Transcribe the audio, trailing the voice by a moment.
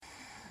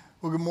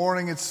Well, good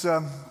morning. It's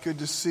good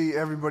to see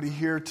everybody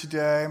here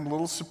today. I'm a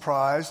little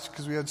surprised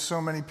because we had so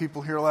many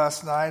people here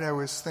last night. I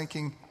was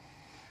thinking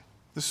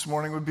this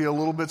morning would be a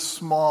little bit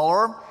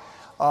smaller.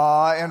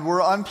 And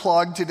we're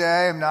unplugged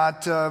today. I'm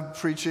not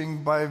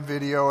preaching by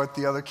video at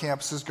the other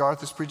campuses.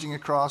 Garth is preaching at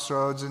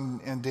Crossroads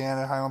and Dan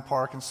at Highland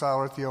Park and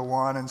Siler at the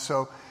O1. And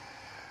so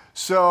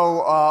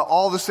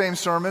all the same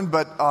sermon,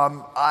 but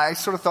I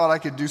sort of thought I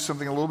could do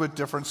something a little bit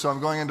different. So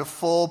I'm going into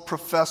full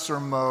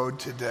professor mode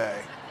today.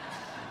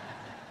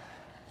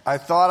 I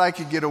thought I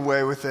could get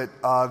away with it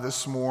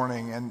this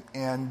morning,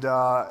 and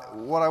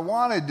what I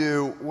want to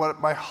do, what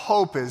my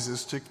hope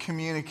is to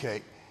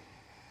communicate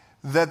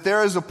that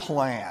there is a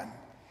plan,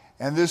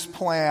 and this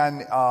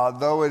plan,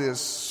 though it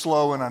is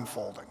slow in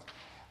unfolding,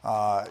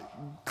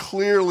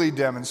 clearly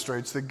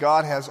demonstrates that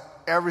God has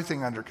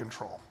everything under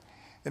control,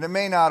 and it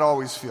may not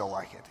always feel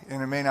like it,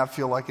 and it may not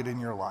feel like it in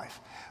your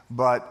life,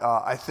 but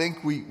I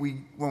think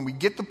when we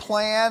get the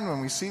plan,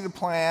 when we see the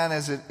plan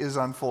as it is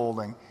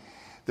unfolding,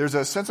 there's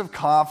a sense of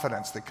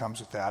confidence that comes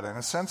with that and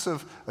a sense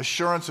of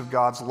assurance of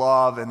God's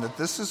love and that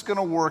this is going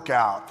to work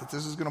out, that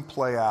this is going to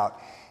play out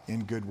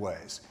in good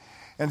ways.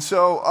 And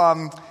so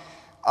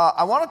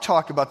I want to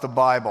talk about the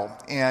Bible,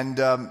 and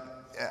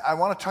I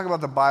want to talk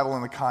about the Bible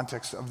in the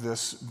context of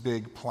this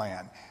big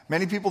plan.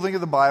 Many people think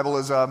of the Bible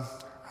as a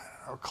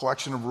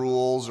collection of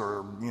rules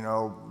or,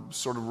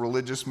 sort of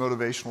religious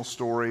motivational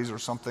stories or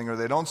something, or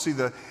they don't see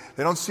the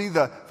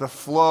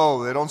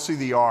flow, they don't see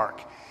the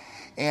arc.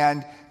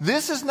 And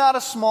this is not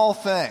a small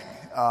thing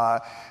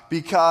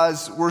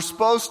because we're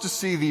supposed to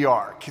see the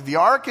arc. The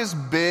arc is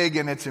big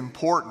and it's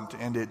important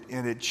and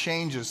it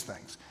changes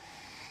things.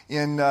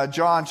 In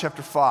John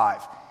chapter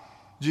 5,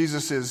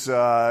 Jesus is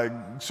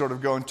sort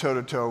of going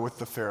toe-to-toe with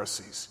the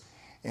Pharisees.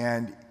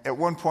 And at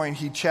one point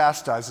he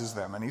chastises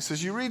them and he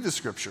says, you read the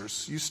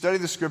scriptures, you study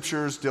the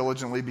scriptures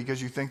diligently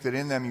because you think that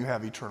in them you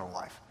have eternal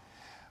life.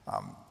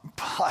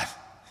 But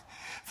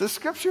the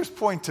scriptures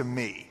point to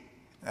me.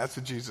 That's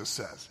what Jesus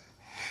says.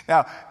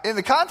 Now, in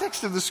the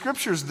context of the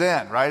scriptures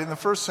then, right, in the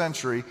first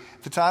century,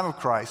 at the time of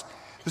Christ,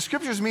 the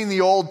scriptures mean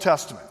the Old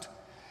Testament.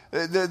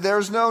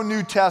 There's no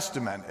New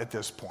Testament at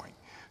this point.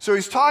 So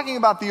he's talking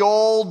about the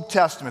Old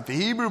Testament, the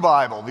Hebrew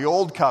Bible, the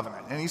Old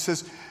Covenant. And he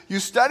says, you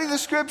study the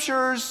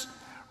scriptures,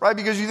 right,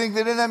 because you think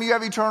that in them you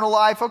have eternal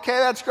life. Okay,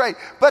 that's great.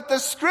 But the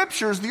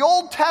scriptures, the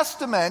Old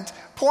Testament,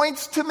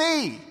 points to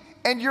me,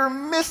 and you're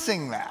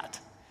missing that.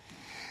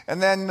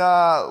 And then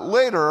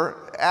later,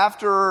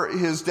 after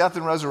his death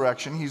and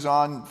resurrection, he's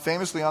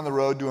famously on the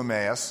road to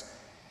Emmaus,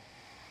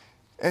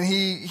 and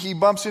he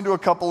bumps into a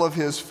couple of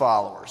his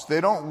followers. They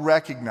don't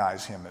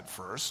recognize him at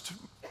first.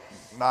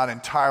 Not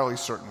entirely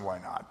certain why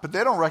not, but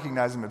they don't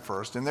recognize him at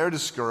first, and they're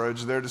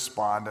discouraged, they're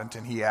despondent,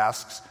 and he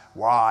asks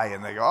why,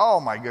 and they go, oh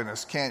my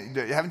goodness,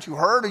 haven't you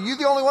heard? Are you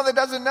the only one that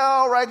doesn't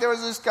know, right? There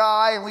was this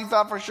guy, and we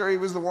thought for sure he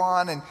was the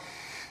one, and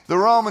the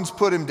Romans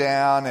put him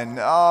down, and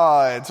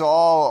it's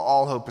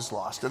all hope is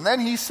lost. And then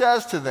he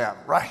says to them,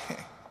 right,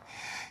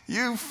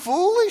 you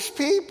foolish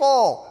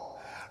people,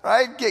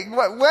 right?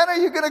 When are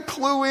you going to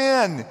clue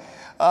in?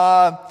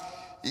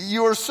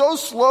 You are so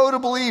slow to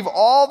believe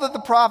all that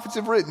the prophets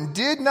have written.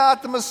 Did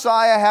not the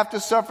Messiah have to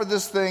suffer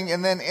this thing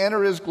and then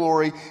enter his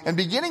glory? And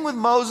beginning with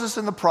Moses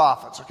and the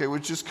prophets, okay,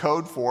 which is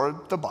code for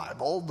the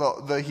Bible,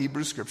 the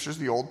Hebrew scriptures,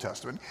 the Old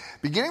Testament.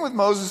 Beginning with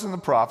Moses and the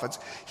prophets,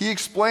 he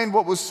explained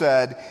what was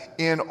said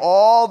in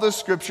all the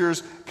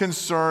scriptures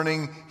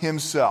concerning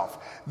himself.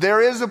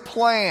 There is a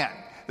plan.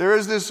 There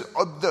is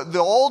the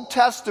Old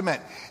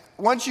Testament.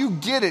 Once you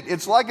get it,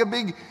 it's like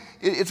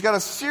it's got a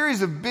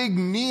series of big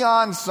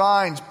neon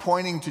signs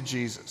pointing to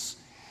Jesus.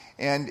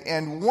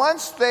 And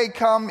once they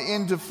come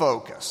into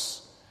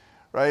focus,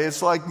 right,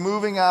 it's like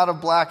moving out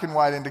of black and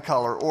white into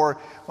color. Or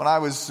when I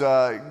was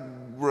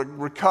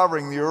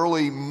recovering the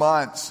early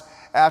months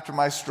after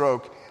my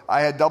stroke,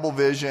 I had double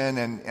vision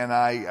and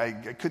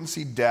I couldn't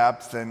see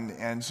depth.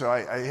 And so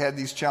I had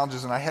these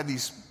challenges, and I had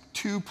these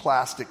 2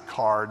 plastic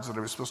cards that I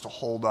was supposed to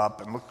hold up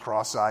and look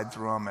cross-eyed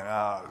through them.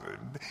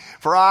 And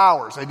for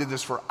hours, I did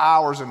this for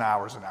hours and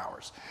hours and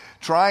hours,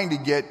 trying to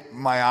get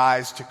my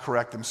eyes to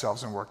correct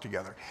themselves and work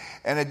together.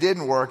 And it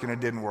didn't work, and it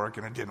didn't work,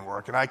 and it didn't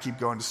work. And I keep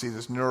going to see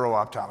this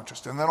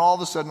neuro-optometrist. And then all of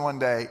a sudden one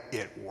day,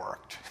 it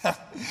worked.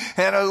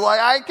 And I was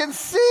like, I can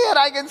see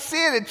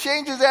it. It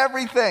changes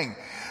everything.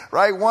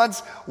 Right?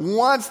 Once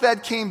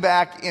that came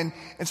back in.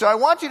 And so I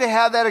want you to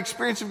have that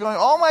experience of going,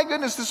 oh my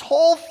goodness, this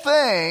whole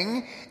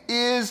thing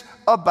is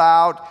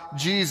about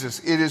Jesus.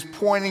 It is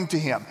pointing to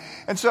him.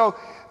 And so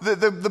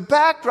the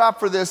backdrop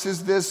for this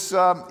is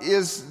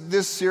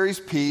this series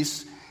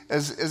piece.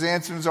 As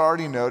Anson's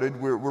already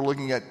noted, we're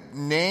looking at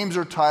names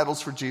or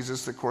titles for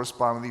Jesus that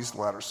correspond with these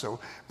letters. So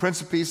Prince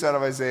of Peace out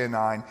of Isaiah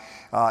 9.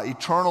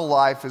 Eternal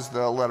life is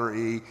the letter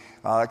E.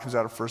 That comes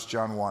out of 1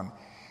 John 1.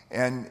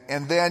 And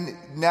then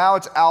now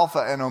it's Alpha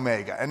and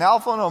Omega. And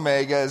Alpha and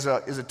Omega is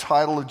a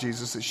title of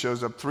Jesus that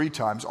shows up 3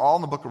 times, all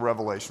in the book of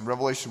Revelation.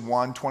 Revelation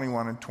 1,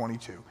 21, and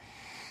 22.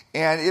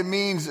 And it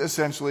means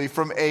essentially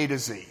from A to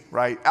Z.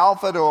 right?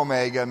 Alpha to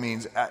omega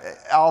means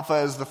alpha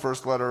is the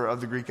first letter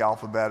of the Greek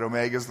alphabet,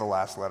 omega is the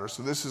last letter.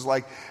 So this is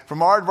like from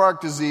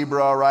aardvark to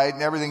zebra, right?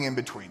 And everything in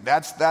between.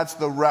 That's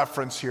the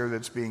reference here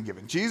that's being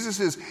given. Jesus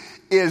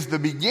is the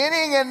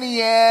beginning and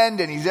the end,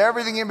 and he's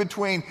everything in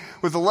between.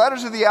 With the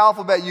letters of the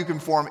alphabet, you can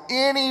form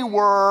any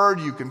word,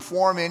 you can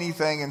form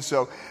anything. And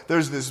so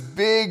there's this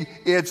big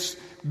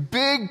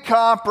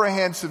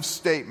comprehensive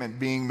statement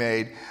being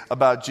made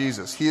about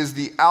Jesus. He is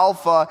the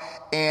Alpha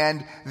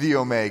and the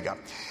Omega.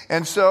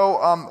 And so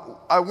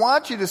I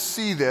want you to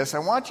see this. I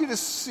want you to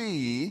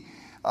see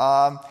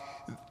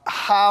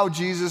how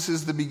Jesus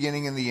is the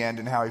beginning and the end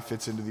and how he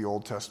fits into the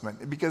Old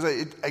Testament. Because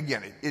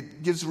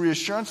it gives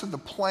reassurance of the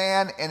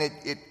plan, and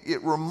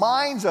it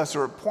reminds us,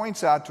 or it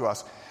points out to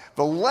us,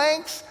 the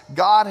lengths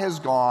God has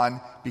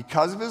gone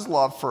because of his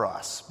love for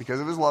us, because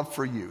of his love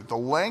for you, the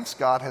lengths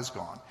God has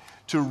gone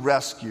to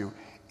rescue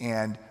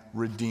and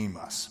redeem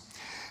us.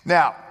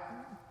 Now,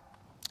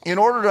 in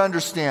order to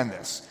understand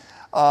this,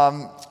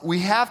 we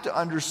have to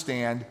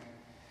understand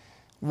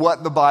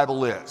what the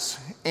Bible is.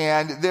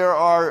 And there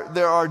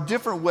are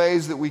different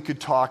ways that we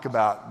could talk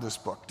about this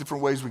book,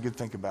 different ways we could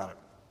think about it.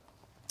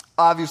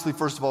 Obviously,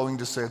 first of all, we can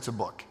just say it's a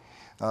book.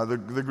 The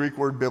Greek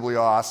word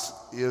biblios,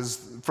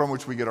 is from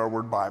which we get our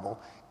word Bible,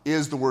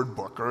 is the word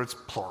book, or it's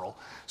plural.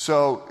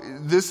 So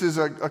this is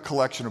a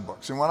collection of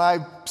books. And when I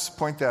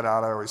point that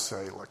out, I always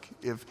say, look,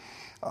 if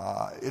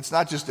it's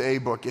not just a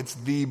book, it's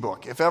the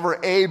book. If ever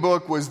a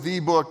book was the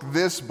book,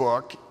 this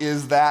book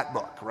is that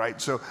book, right?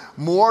 So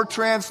more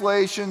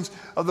translations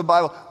of the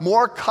Bible,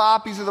 more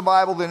copies of the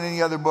Bible than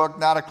any other book,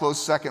 not a close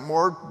second.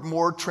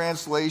 More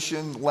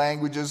translation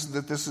languages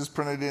that this is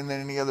printed in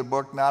than any other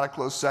book, not a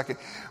close second.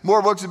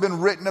 More books have been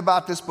written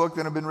about this book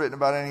than have been written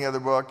about any other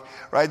book,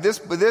 right? This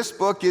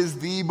book is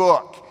the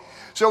book.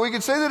 So we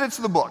could say that it's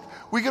the book.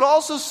 We could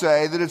also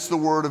say that it's the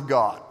Word of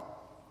God.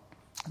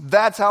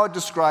 That's how it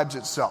describes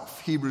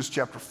itself. Hebrews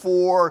chapter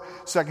 4,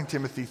 2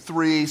 Timothy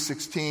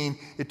 3:16,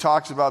 it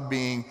talks about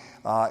being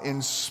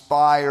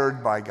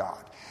inspired by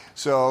God.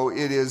 So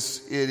it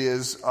is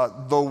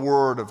the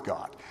Word of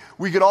God.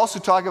 We could also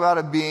talk about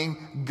it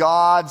being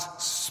God's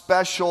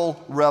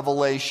special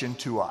revelation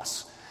to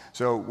us.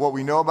 So what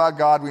we know about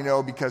God, we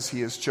know because he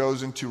has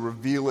chosen to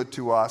reveal it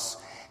to us,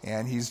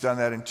 and he's done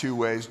that in two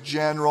ways: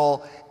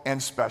 general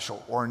and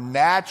special, or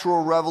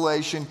natural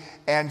revelation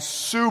and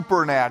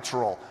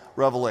supernatural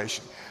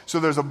revelation. So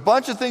there's a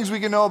bunch of things we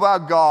can know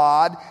about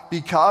God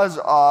because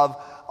of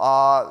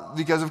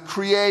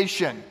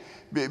creation,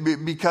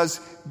 because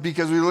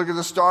we look at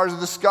the stars of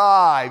the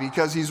sky,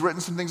 because he's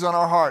written some things on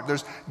our heart.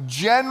 There's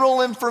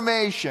general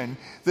information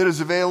that is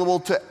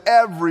available to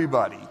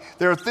everybody.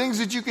 There are things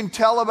that you can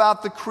tell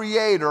about the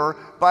Creator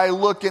by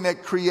looking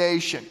at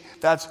creation.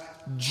 That's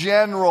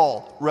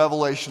general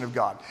revelation of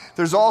God.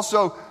 There's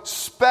also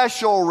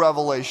special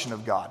revelation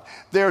of God.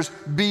 There's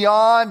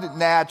beyond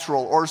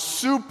natural or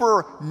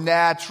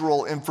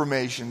supernatural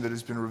information that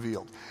has been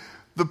revealed.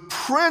 The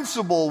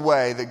principal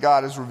way that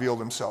God has revealed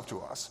himself to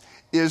us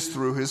is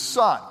through his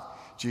Son,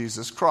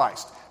 Jesus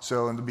Christ.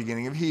 So in the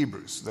beginning of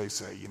Hebrews, they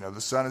say,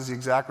 the Son is the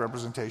exact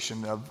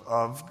representation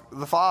of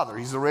the Father.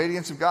 He's the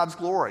radiance of God's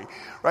glory,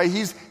 right?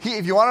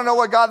 If you want to know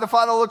what God the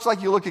Father looks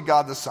like, you look at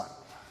God the Son.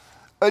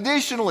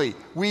 Additionally,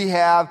 we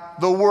have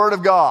the Word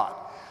of God.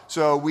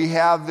 So we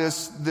have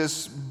this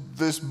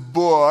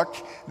book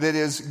that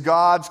is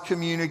God's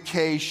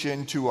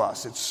communication to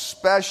us. It's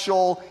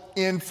special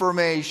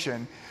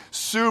information,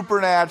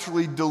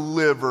 supernaturally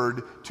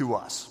delivered to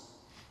us.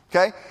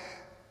 Okay?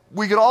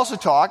 We could also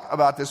talk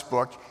about this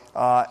book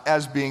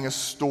as being a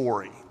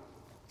story.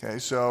 Okay,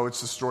 so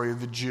it's the story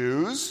of the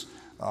Jews,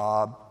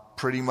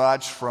 pretty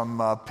much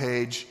from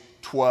page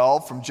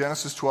 12, from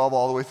Genesis 12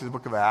 all the way through the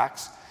book of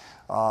Acts.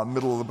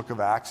 Middle of the book of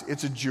Acts.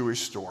 It's a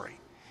Jewish story.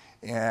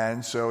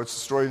 And so it's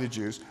the story of the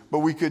Jews. But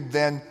we could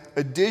then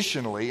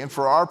additionally, and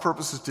for our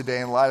purposes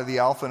today, in light of the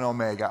Alpha and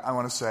Omega, I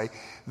want to say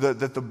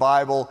that the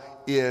Bible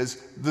is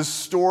the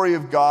story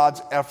of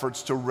God's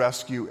efforts to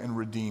rescue and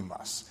redeem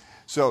us.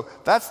 So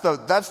that's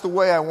the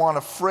way I want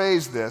to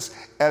phrase this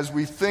as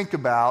we think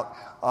about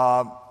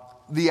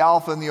the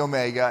Alpha and the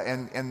Omega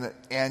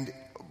and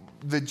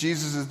that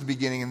Jesus is the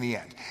beginning and the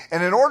end.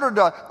 And in order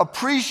to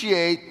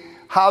appreciate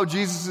how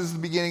Jesus is the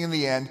beginning and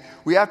the end,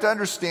 we have to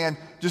understand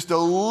just a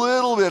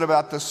little bit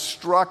about the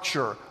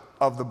structure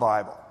of the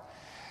Bible.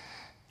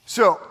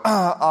 So,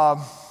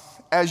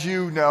 as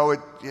you know,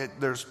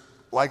 there's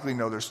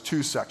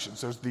two sections.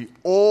 There's the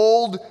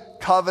Old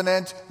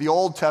Covenant, the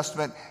Old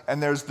Testament,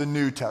 and there's the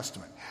New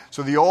Testament.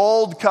 So the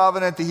Old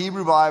Covenant, the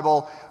Hebrew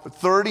Bible,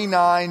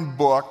 39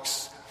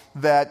 books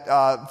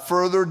that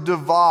further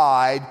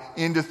divide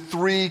into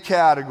three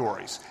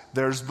categories.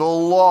 There's the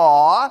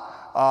law.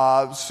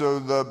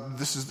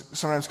 This is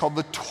sometimes called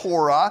the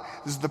Torah.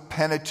 This is the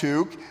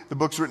Pentateuch, the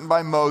books written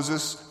by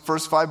Moses,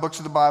 first 5 books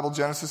of the Bible: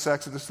 Genesis,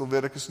 Exodus,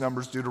 Leviticus,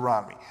 Numbers,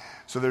 Deuteronomy.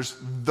 So there's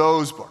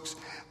those books.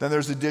 Then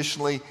there's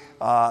additionally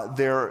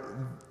there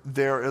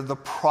are the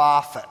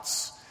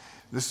prophets.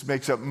 This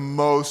makes up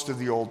most of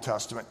the Old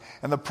Testament.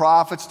 And the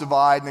prophets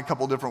divide in a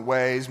couple different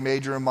ways,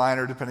 major and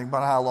minor, depending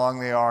upon how long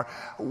they are,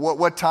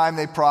 what time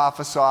they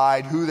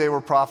prophesied, who they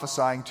were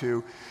prophesying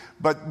to.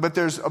 But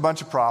there's a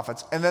bunch of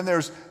prophets. And then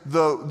there's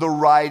the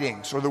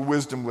writings, or the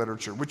wisdom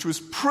literature, which was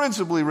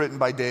principally written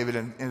by David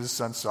and his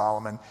son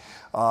Solomon.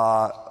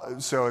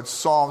 So it's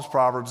Psalms,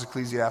 Proverbs,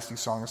 Ecclesiastes,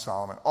 Song of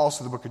Solomon,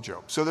 also the book of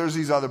Job. So there's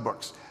these other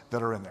books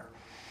that are in there.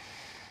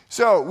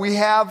 So we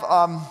have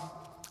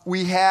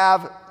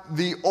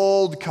the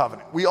Old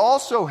Covenant. We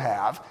also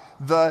have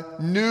the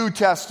New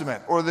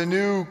Testament, or the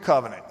New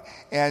Covenant.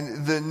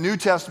 And the New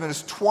Testament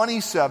is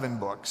 27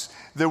 books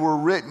that were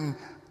written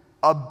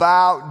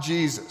about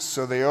Jesus.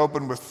 So they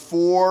open with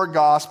 4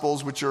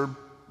 Gospels, which are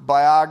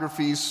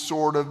biographies,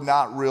 sort of,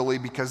 not really,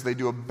 because they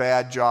do a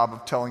bad job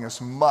of telling us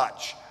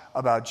much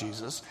about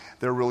Jesus.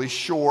 They're really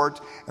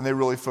short, and they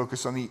really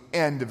focus on the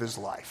end of his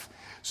life.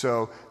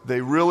 So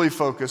they really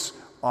focus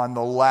on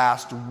the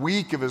last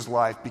week of his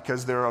life,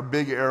 because they're a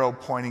big arrow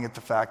pointing at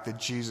the fact that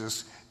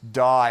Jesus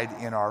died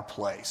in our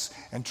place,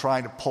 and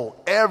trying to pull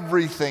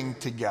everything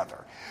together.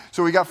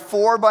 So we got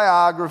 4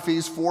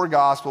 biographies, 4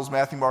 Gospels,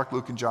 Matthew, Mark,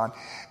 Luke, and John.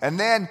 And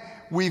then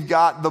we've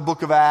got the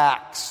book of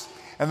Acts.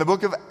 And the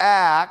book of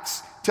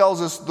Acts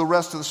tells us the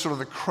rest of the sort of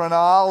the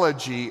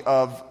chronology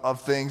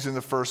of things in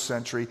the first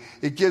century.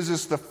 It gives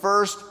us the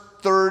first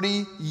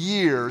 30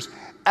 years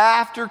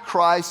after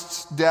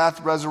Christ's death,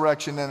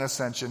 resurrection, and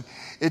ascension.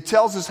 It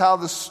tells us how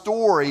the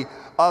story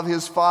of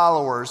his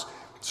followers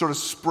sort of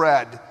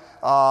spread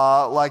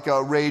like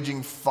a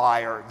raging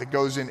fire that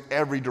goes in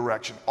every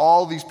direction.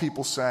 All these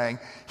people saying,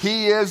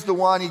 he is the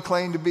one he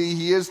claimed to be.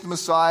 He is the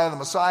Messiah. The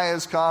Messiah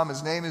has come.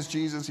 His name is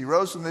Jesus. He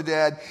rose from the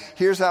dead.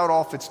 Here's how it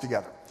all fits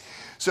together.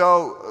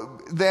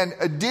 So then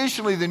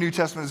additionally, the New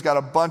Testament has got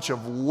a bunch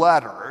of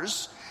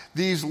letters.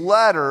 These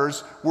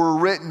letters were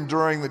written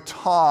during the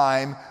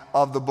time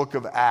of the book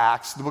of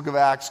Acts. The book of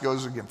Acts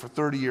goes, again, for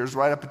 30 years,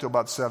 right up until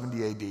about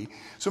 70 AD.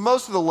 So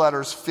most of the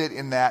letters fit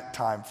in that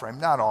time frame.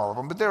 Not all of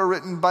them, but they were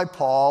written by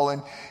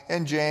Paul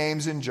and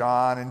James and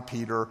John and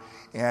Peter.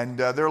 And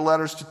they're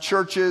letters to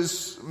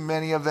churches,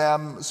 many of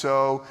them.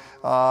 So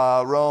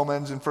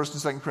Romans and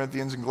 1st and 2nd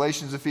Corinthians and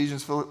Galatians,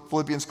 Ephesians,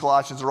 Philippians,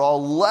 Colossians are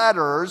all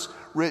letters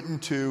written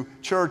to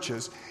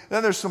churches. And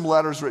then there's some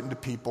letters written to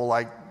people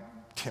like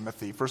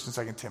Timothy, 1st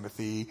and 2nd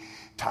Timothy,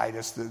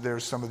 Titus.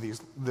 There's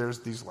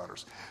these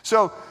letters.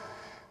 So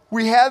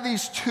we have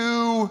these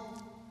 2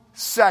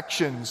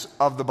 sections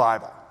of the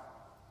Bible.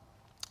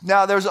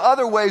 Now, there's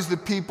other ways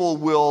that people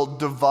will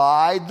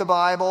divide the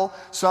Bible.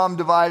 Some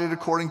divide it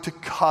according to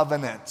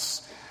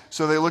covenants.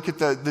 So they look at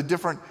the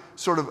different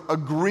sort of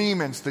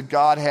agreements that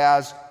God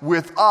has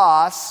with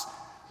us,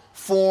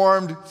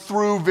 formed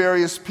through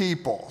various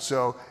people.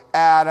 So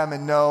Adam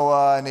and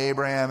Noah and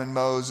Abraham and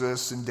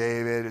Moses and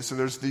David. So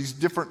there's these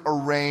different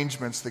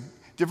arrangements,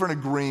 different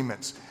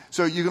agreements.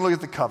 So you can look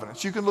at the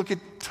covenants. You can look at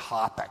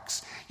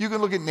topics. You can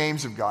look at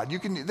names of God.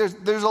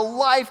 There's a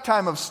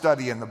lifetime of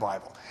study in the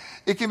Bible.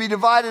 It can be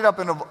divided up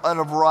in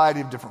a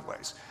variety of different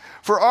ways.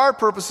 For our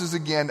purposes,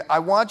 again, I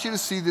want you to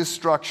see this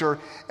structure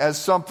as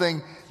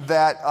something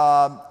that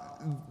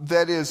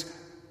is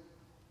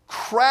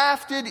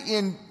crafted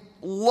in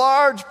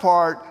large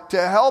part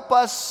to help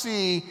us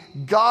see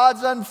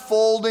God's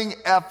unfolding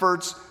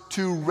efforts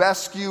to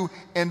rescue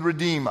and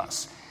redeem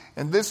us.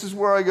 And this is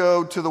where I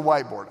go to the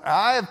whiteboard.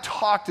 I have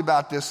talked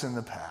about this in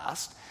the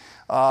past,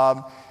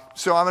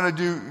 so I'm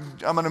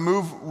going to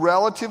move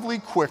relatively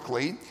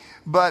quickly.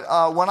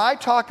 But when I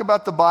talk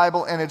about the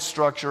Bible and its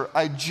structure,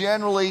 I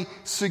generally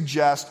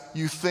suggest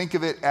you think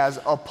of it as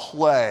a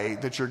play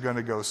that you're going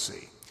to go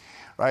see,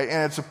 right?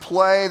 And it's a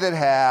play that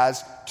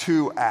has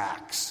 2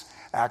 acts.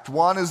 Act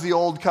 1 is the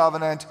Old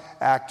Covenant.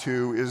 Act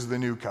 2 is the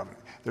New Covenant.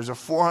 There's a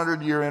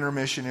 400-year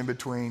intermission in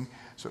between,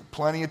 so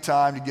plenty of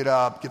time to get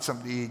up, get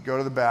something to eat, go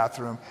to the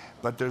bathroom,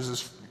 but there's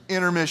this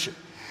intermission.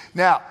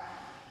 Now,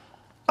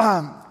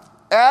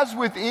 as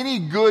with any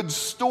good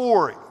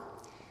story,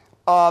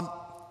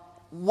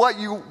 what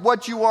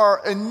you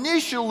are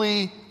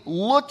initially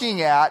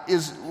looking at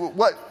is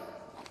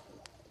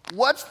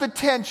what's the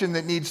tension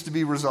that needs to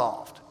be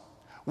resolved?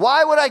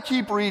 Why would I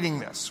keep reading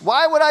this?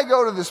 Why would I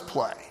go to this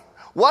play?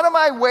 What am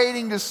I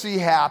waiting to see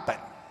happen?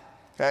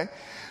 Okay?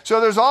 So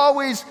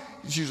it's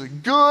usually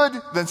good,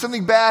 then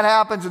something bad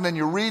happens, and then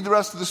you read the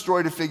rest of the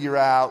story to figure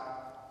out,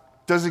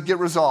 does it get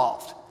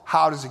resolved?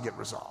 How does it get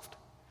resolved?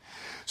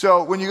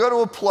 So when you go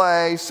to a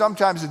play,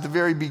 sometimes at the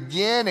very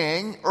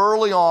beginning,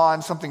 early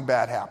on, something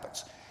bad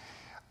happens.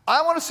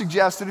 I want to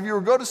suggest that if you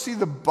were going to see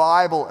the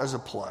Bible as a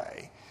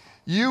play,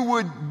 you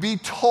would be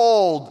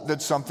told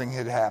that something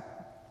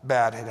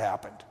bad had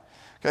happened.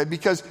 Okay,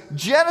 because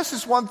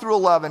Genesis 1 through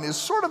 11 is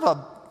sort of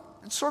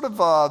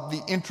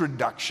the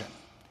introduction.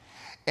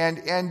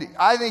 And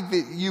I think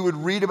that you would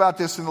read about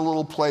this in the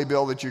little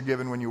playbill that you're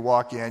given when you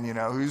walk in,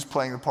 who's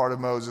playing the part of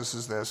Moses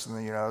is this,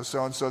 and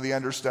so-and-so the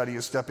understudy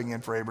is stepping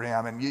in for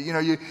Abraham. And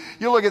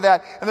you look at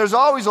that, and there's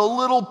always a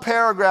little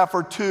paragraph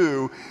or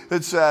 2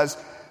 that says,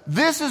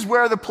 this is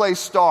where the play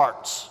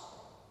starts.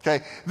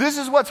 Okay, this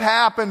is what's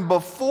happened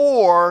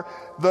before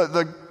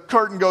the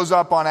curtain goes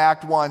up on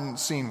Act 1,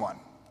 Scene 1.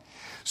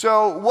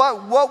 So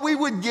what we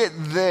would get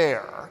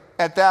there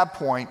at that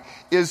point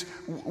is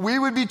we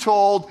would be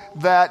told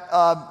that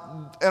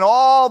an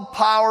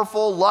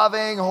all-powerful,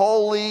 loving,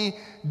 holy,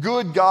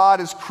 good God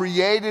has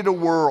created a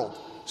world,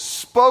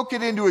 spoke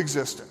it into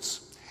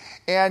existence.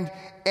 And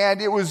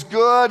it was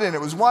good and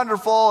it was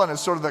wonderful, and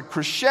it's sort of the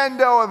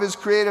crescendo of his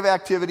creative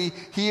activity.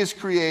 He has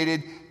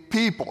created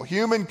people,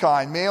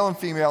 humankind, male and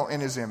female, in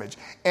his image,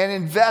 and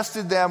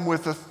invested them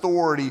with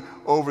authority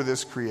over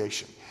this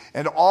creation.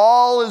 And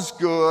all is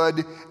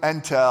good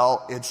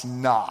until it's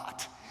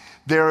not.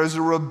 There is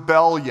a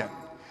rebellion.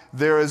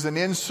 There is an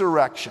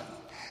insurrection.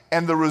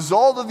 And the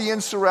result of the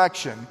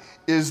insurrection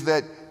is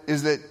that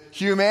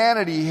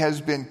humanity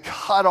has been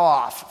cut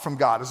off from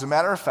God. As a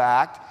matter of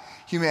fact,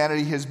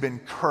 humanity has been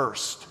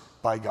cursed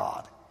by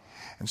God.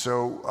 And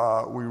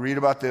so we read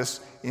about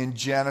this in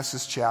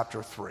Genesis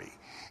chapter 3.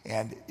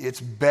 And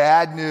it's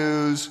bad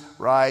news,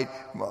 right?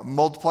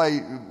 Multiply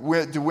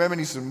to women,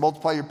 he says,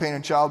 multiply your pain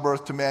in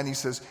childbirth. To men, he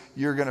says,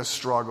 you're going to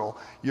struggle.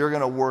 You're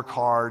going to work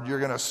hard. You're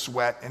going to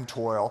sweat and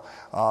toil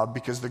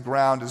because the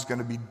ground is going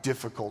to be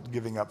difficult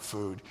giving up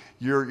food.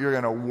 You're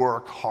going to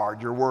work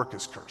hard. Your work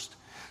is cursed.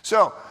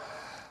 So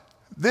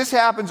this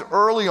happens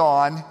early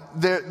on.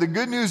 The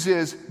good news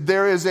is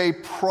there is a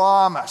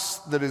promise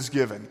that is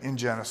given in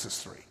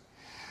Genesis 3.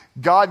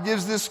 God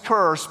gives this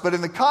curse, but in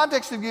the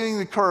context of giving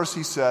the curse,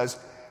 he says,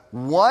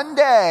 one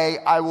day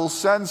I will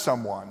send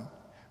someone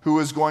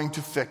who is going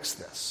to fix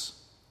this.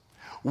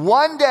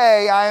 One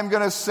day I am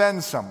going to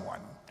send someone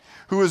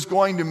who is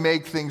going to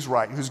make things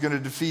right, who's going to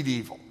defeat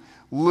evil.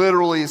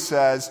 Literally, it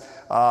says,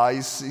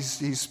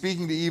 he's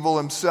speaking to evil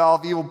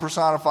himself, evil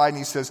personified, and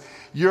he says,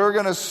 you're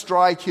going to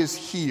strike his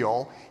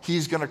heel,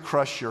 he's going to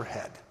crush your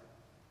head.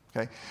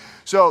 Okay?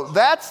 So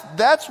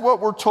that's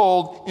what we're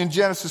told in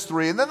Genesis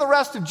 3. And then the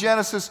rest of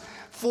Genesis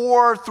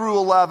 4 through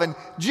 11,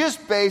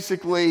 just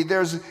basically,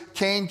 there's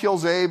Cain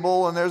kills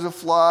Abel, and there's a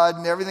flood,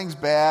 and everything's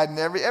bad, and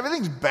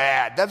everything's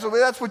bad.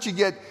 That's what you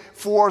get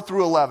 4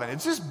 through 11.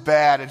 It's just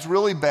bad. It's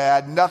really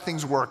bad.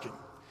 Nothing's working.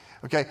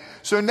 Okay?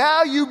 So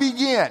now you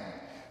begin.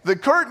 The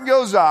curtain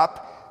goes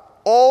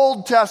up,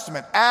 Old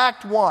Testament,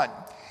 Act 1,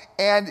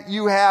 and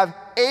you have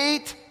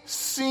 8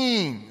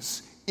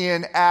 scenes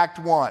in Act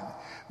 1.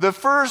 The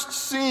first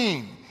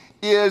scene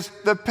is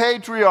the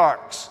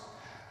patriarchs.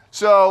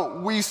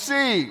 So we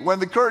see, when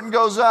the curtain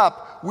goes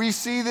up, we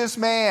see this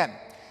man,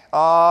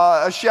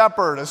 a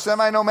shepherd, a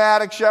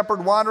semi-nomadic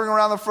shepherd wandering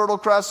around the Fertile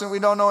Crescent. We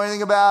don't know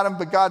anything about him,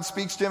 but God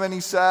speaks to him and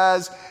he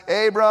says,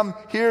 Abram,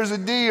 here's a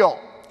deal.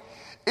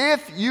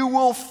 If you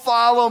will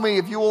follow me,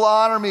 if you will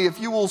honor me, if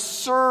you will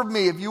serve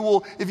me, if you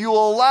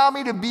will allow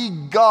me to be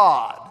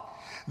God,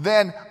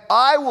 then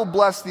I will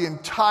bless the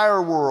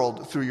entire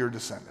world through your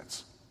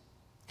descendants.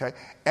 Okay?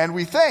 And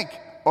we think,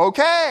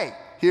 okay,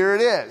 here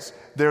it is.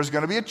 There's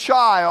going to be a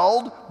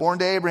child born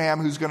to Abraham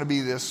who's going to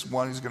be this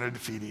one who's going to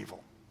defeat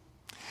evil.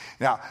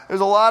 Now,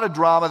 there's a lot of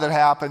drama that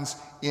happens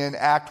in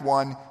Act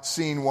 1,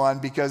 Scene 1,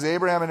 because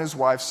Abraham and his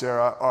wife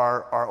Sarah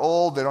are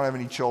old, they don't have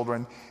any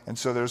children, and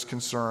so there's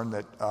concern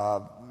that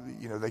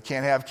they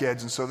can't have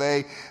kids, and so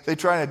they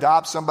try and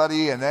adopt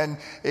somebody, and then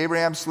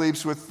Abraham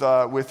sleeps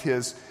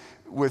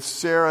with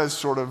Sarah's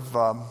sort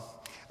of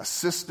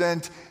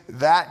assistant.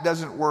 That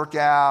doesn't work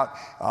out.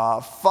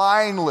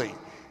 Finally,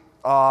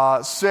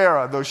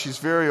 Sarah, though she's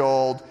very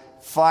old,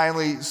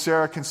 finally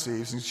Sarah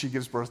conceives and she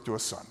gives birth to a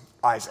son,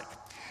 Isaac.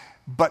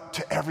 But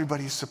to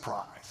everybody's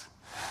surprise,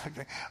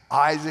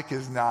 Isaac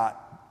is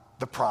not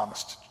the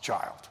promised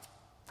child.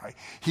 Right?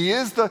 He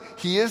is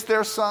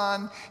their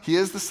son. He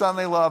is the son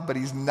they love, but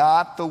he's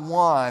not the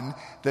one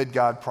that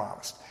God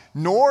promised.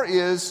 Nor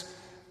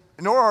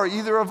are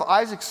either of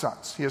Isaac's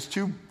sons. He has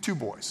two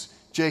boys,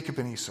 Jacob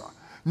and Esau.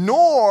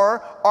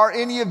 Nor are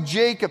any of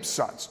Jacob's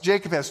sons.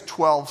 Jacob has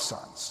 12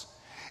 sons.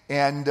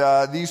 And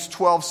these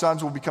 12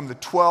 sons will become the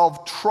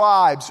 12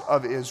 tribes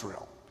of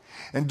Israel.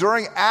 And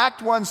during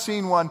Act 1,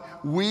 Scene 1,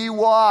 we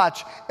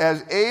watch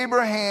as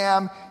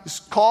Abraham is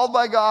called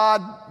by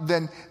God,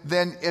 then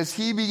as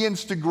he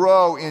begins to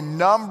grow in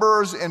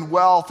numbers and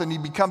wealth, and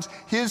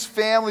his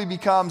family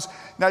becomes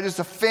not just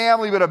a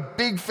family, but a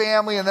big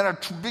family, and then a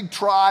big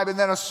tribe, and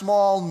then a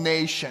small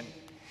nation.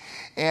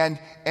 And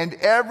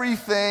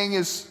everything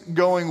is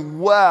going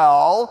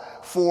well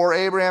for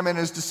Abraham and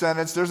his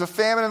descendants. There's a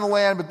famine in the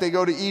land, but they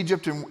go to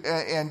Egypt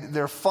and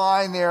they're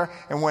fine there.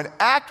 And when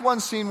Act 1,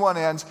 Scene 1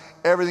 ends,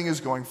 everything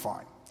is going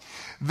fine.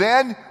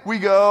 Then we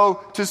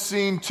go to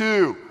Scene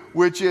 2,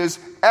 which is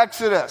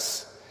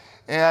Exodus.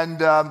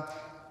 And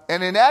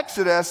in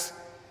Exodus,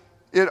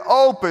 it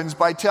opens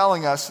by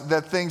telling us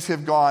that things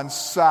have gone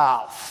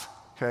south.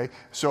 Okay,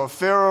 so a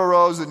Pharaoh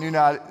arose that knew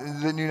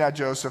not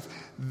Joseph.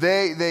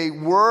 They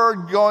were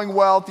going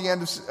well at the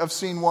end of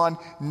Scene 1.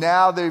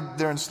 Now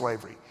they're in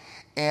slavery.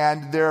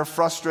 And they're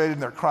frustrated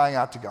and they're crying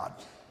out to God.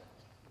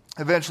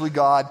 Eventually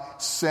God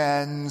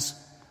sends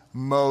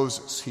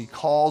Moses. He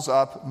calls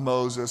up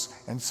Moses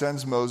and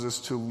sends Moses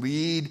to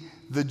lead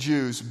the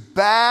Jews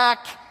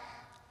back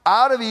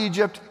out of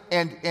Egypt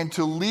and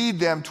to lead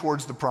them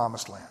towards the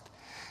promised land.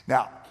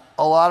 Now,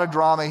 a lot of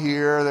drama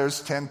here.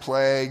 There's 10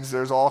 plagues.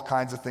 There's all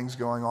kinds of things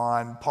going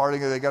on.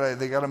 Parting, they got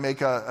to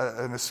make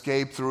an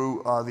escape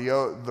through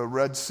the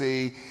Red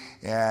Sea,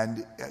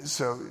 and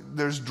so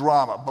there's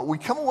drama. But we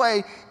come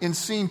away in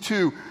scene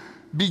 2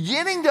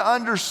 beginning to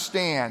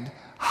understand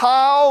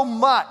how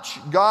much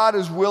God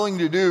is willing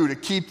to do to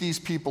keep these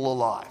people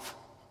alive.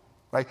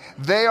 Right?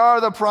 They are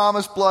the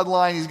promised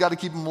bloodline. He's got to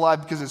keep them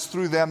alive because it's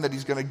through them that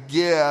he's going to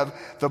give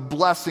the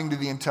blessing to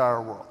the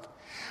entire world.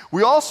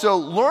 We also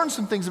learn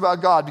some things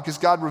about God because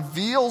God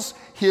reveals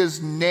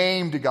his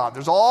name to God.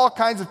 There's all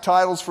kinds of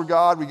titles for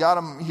God. We got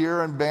them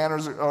here in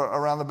banners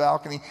around the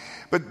balcony.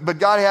 But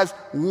God has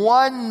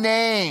one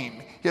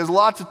name. He has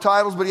lots of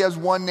titles, but he has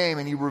one name,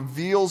 and he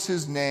reveals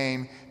his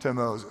name to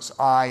Moses.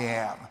 I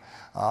am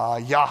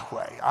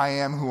Yahweh. I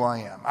am who I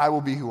am. I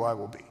will be who I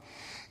will be.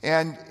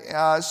 And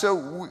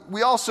so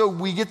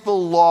we get the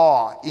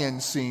law in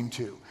scene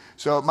 2.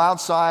 So at Mount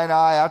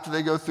Sinai, after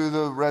they go through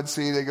the Red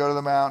Sea, they go to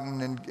the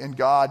mountain, and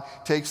God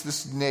takes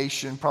this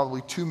nation,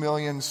 probably 2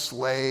 million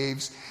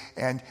slaves,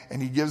 and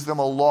he gives them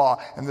a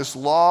law. And this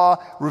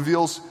law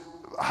reveals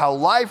how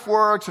life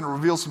works, and it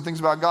reveals some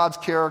things about God's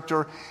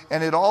character.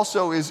 And it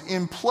also is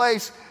in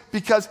place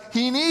because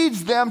he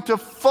needs them to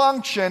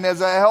function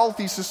as a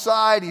healthy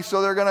society,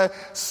 so they're going to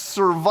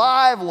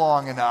survive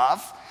long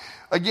enough,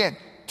 again,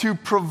 to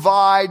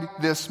provide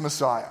this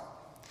Messiah.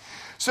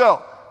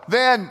 So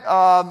then,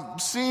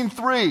 scene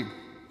 3,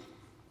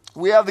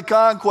 we have the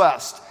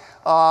conquest.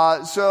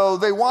 So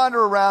they wander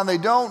around. They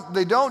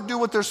don't do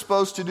what they're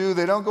supposed to do.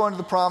 They don't go into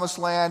the promised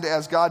land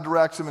as God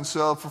directs them. And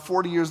so for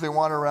 40 years they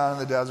wander around in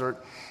the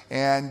desert.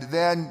 And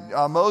then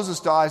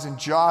Moses dies, and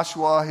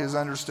Joshua, his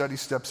understudy,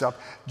 steps up.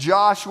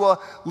 Joshua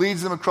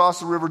leads them across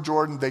the River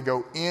Jordan. They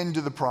go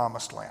into the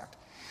promised land.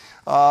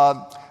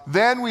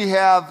 Then we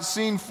have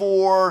scene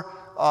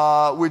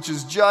 4, which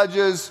is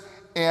Judges,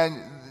 and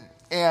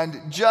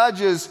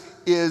Judges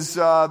is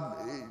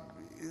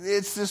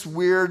it's this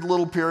weird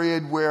little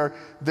period where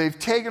they've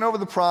taken over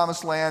the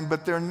promised land,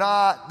 but they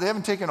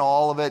haven't taken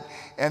all of it,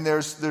 and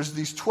there's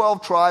these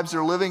 12 tribes.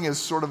 They're living as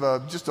sort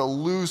of just a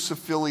loose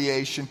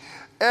affiliation.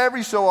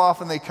 Every so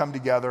often they come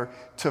together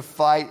to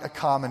fight a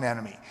common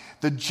enemy.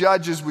 The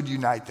judges would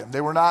unite them. They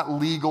were not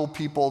legal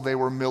people, they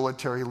were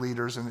military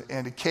leaders,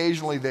 and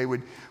occasionally they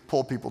would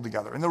pull people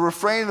together. And the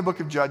refrain in the book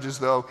of Judges,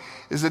 though,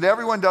 is that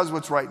everyone does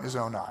what's right in his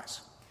own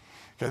eyes.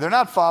 Okay, they're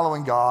not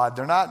following God.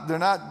 They're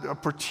not a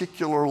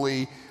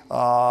particularly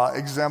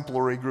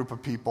exemplary group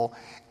of people.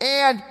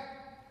 And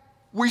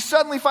we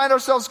suddenly find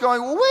ourselves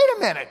going, well, wait a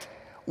minute.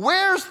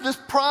 Where's this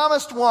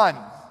promised one?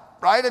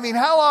 Right? I mean,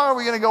 how long are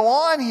we going to go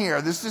on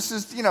here? This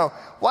is,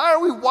 why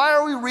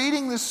are we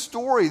reading this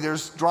story?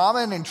 There's drama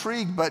and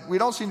intrigue, but we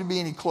don't seem to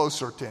be any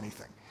closer to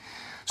anything.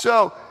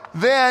 So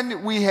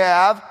then we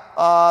have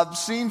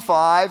scene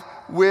 5,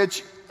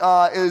 which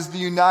is the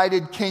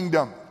United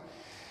Kingdom.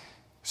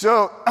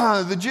 So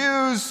the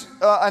Jews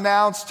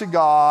announced to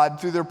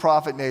God through their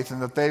prophet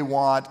Nathan that they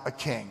want a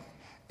king.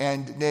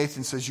 And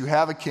Nathan says, you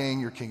have a king,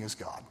 your king is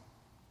God.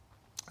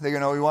 They go,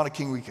 no, we want a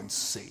king we can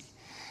see.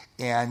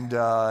 And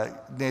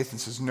Nathan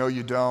says, no,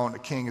 you don't. A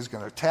king is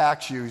going to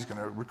tax you. He's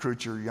going to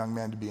recruit your young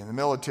men to be in the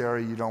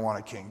military. You don't want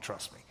a king,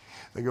 trust me.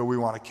 They go, we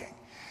want a king.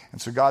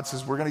 And so God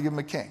says, we're going to give them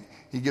a king.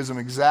 He gives them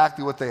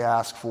exactly what they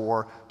ask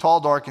for. Tall,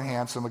 dark, and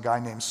handsome, a guy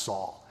named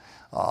Saul.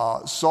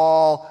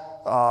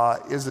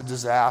 Saul is a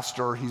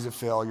disaster. He's a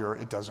failure.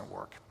 It doesn't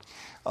work.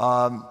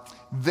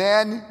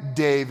 Then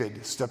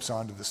David steps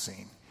onto the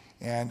scene.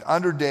 And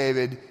under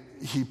David,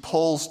 he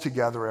pulls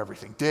together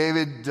everything.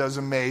 David does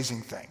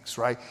amazing things,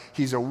 right?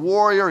 He's a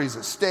warrior, he's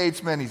a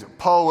statesman, he's a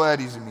poet,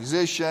 he's a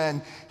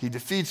musician, he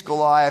defeats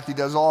Goliath, he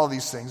does all of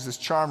these things, this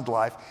charmed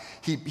life.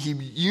 He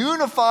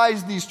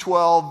unifies these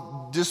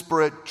 12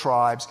 disparate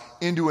tribes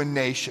into a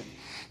nation.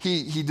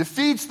 He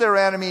defeats their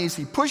enemies,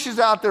 he pushes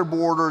out their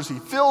borders, he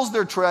fills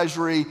their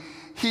treasury,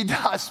 he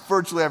does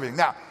virtually everything.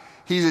 Now,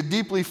 he's a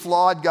deeply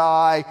flawed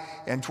guy,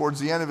 and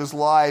towards the end of his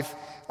life,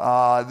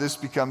 this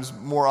becomes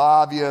more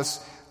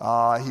obvious.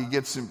 He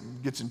gets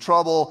in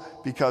trouble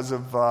because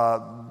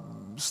of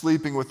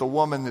sleeping with a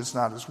woman that's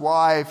not his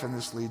wife, and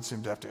this leads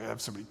him to have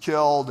somebody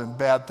killed, and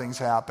bad things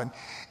happen.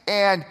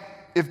 And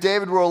if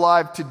David were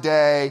alive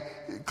today,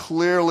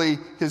 clearly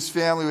his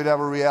family would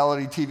have a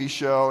reality TV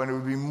show, and it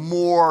would be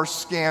more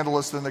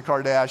scandalous than the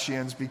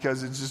Kardashians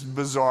because it's just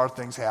bizarre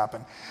things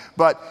happen.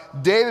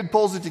 But David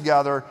pulls it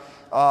together.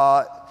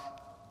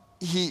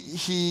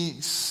 He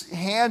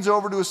hands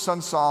over to his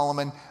son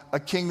Solomon a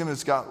kingdom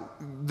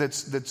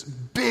that's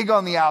big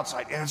on the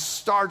outside, and it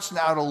starts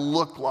now to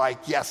look like,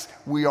 yes,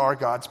 we are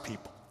God's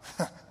people.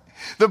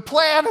 The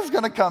plan is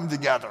going to come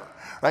together,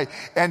 right?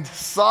 And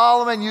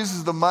Solomon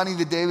uses the money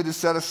that David has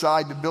set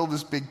aside to build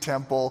this big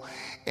temple,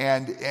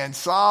 and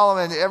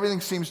Solomon,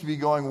 everything seems to be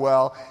going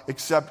well,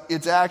 except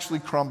it's actually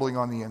crumbling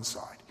on the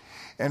inside.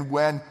 And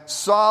when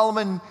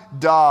Solomon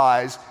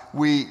dies,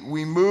 we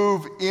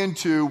move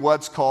into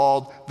what's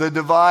called the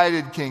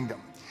divided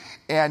kingdom.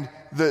 And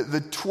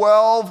the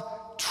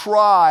 12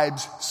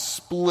 tribes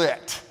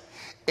split.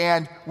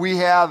 And we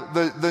have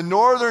the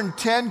northern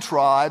 10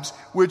 tribes,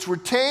 which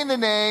retain the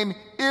name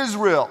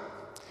Israel.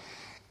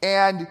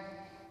 And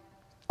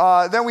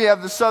then we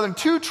have the southern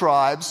 2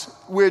 tribes,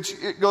 which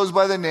it goes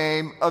by the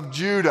name of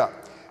Judah.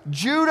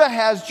 Judah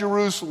has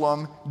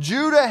Jerusalem.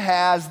 Judah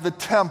has the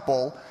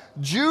temple.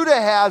 Judah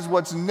has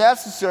what's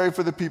necessary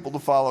for the people to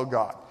follow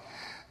God.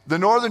 The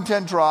northern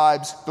 10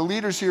 tribes, the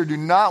leaders here do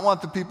not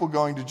want the people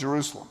going to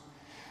Jerusalem.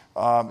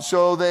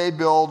 So they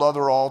build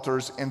other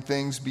altars and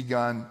things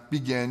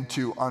begin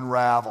to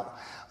unravel.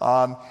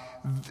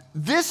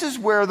 This is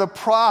where the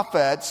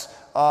prophets,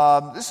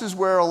 this is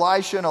where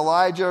Elisha and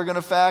Elijah are going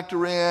to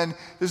factor in.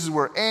 This is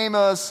where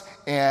Amos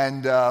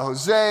and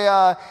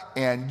Hosea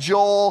and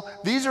Joel,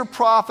 these are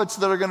prophets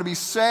that are going to be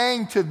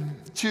saying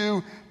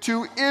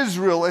to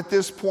Israel at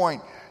this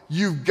point,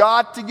 you've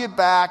got to get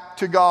back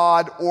to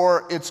God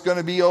or it's going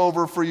to be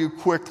over for you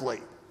quickly.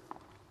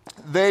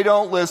 They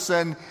don't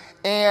listen.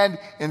 And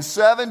in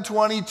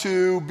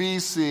 722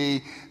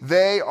 BC,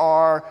 they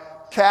are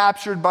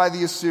captured by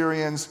the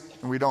Assyrians,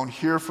 and we don't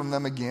hear from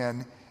them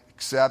again,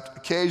 except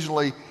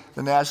occasionally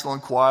the National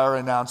Enquirer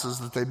announces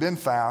that they've been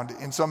found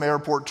in some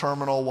airport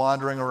terminal,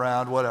 wandering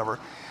around, whatever.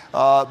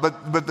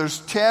 But there's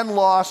 10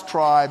 lost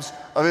tribes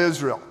of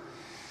Israel.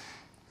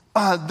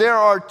 There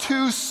are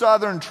 2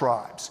 southern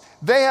tribes.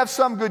 They have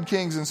some good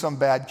kings and some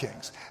bad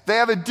kings. They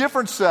have a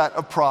different set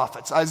of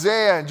prophets.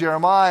 Isaiah and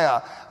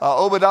Jeremiah,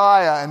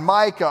 Obadiah and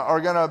Micah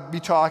are going to be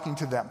talking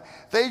to them.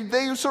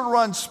 They sort of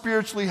run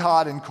spiritually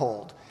hot and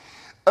cold.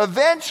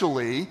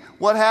 Eventually,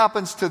 what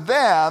happens to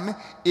them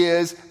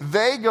is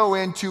they go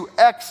into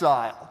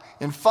exile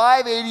in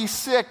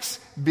 586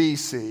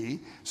 BC.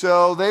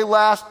 So they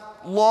last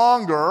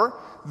longer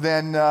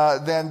than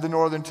the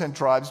northern 10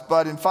 tribes.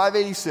 But in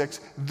 586,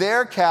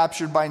 they're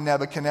captured by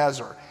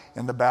Nebuchadnezzar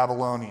and the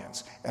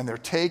Babylonians, and they're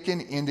taken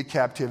into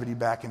captivity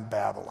back in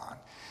Babylon.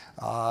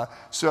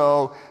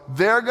 So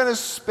they're going to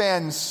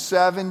spend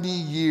 70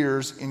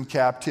 years in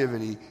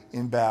captivity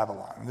in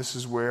Babylon. And this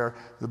is where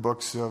the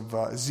books of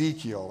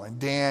Ezekiel and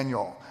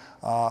Daniel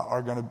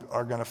are going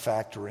to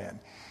factor in.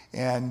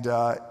 And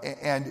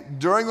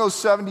during those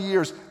 70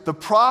 years, the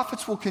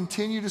prophets will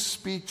continue to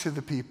speak to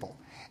the people,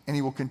 and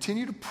he will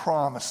continue to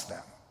promise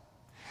them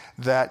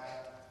that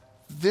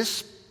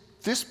this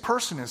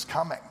person is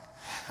coming.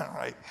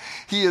 Right?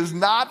 He has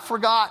not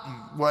forgotten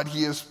what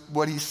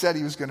he said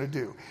he was going to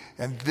do.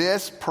 And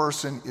this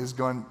person is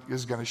going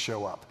to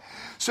show up.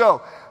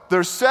 So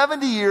there's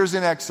 70 years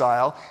in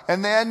exile,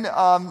 and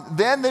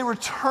then they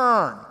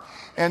return.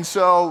 And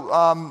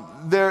so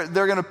they're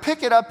going to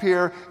pick it up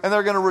here, and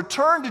they're going to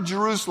return to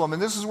Jerusalem.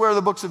 And this is where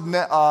the books of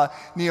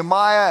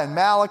Nehemiah and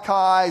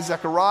Malachi,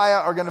 Zechariah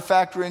are going to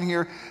factor in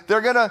here.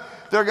 They're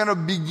going to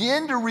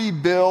begin to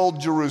rebuild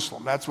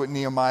Jerusalem. That's what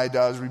Nehemiah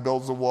does,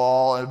 rebuilds the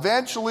wall. And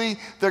eventually,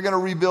 they're going to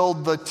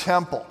rebuild the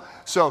temple.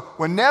 So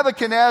when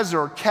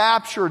Nebuchadnezzar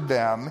captured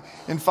them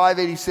in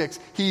 586,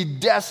 he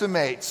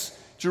decimates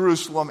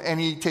Jerusalem, and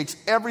he takes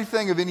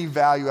everything of any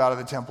value out of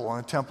the temple,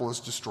 and the temple is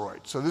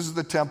destroyed. So this is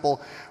the temple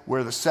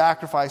where the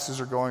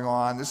sacrifices are going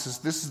on. This is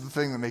the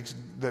thing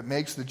that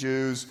makes the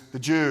Jews the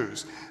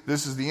Jews.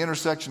 This is the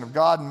intersection of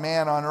God and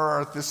man on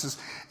earth.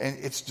 And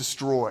it's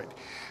destroyed.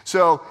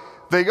 So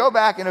they go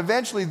back, and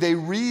eventually they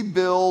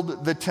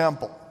rebuild the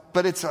temple,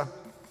 but it's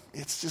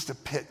just a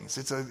pittance.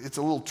 It's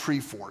a little tree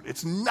fort.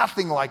 It's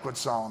nothing like what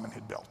Solomon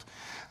had built.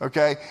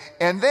 Okay,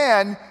 and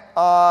then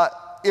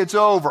it's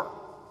over.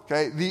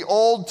 Okay, the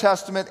Old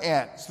Testament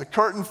ends. The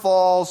curtain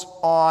falls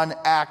on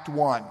Act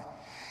 1.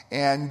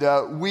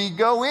 And we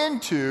go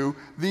into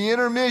the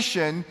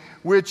intermission,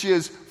 which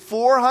is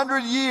 400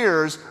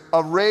 years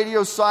of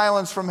radio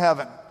silence from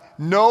heaven.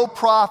 No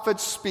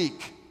prophets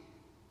speak.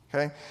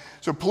 Okay,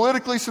 so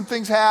politically some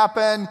things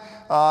happen.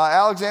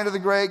 Alexander the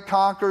Great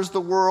conquers the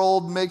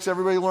world, makes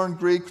everybody learn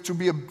Greek, which will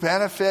be a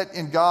benefit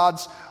in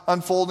God's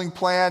unfolding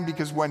plan,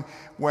 because when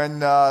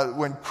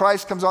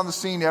Christ comes on the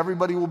scene,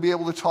 everybody will be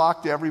able to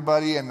talk to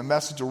everybody, and the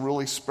message will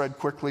really spread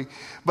quickly.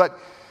 But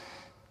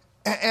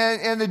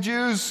and the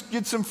Jews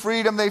get some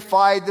freedom. They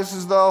fight. This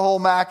is the whole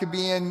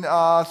Maccabean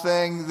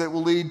thing that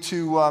will lead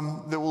to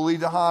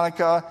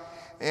Hanukkah.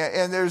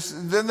 And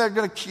then they're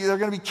going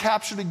to be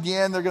captured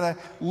again. They're going to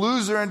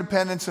lose their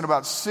independence in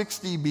about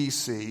 60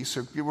 BC.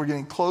 So we're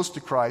getting close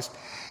to Christ,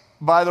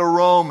 by the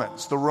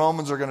Romans. The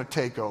Romans are going to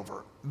take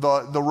over.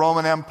 The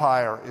Roman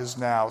Empire is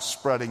now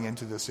spreading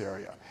into this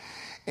area.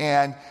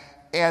 And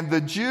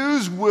the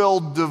Jews will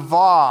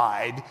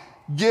divide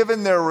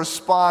given their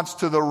response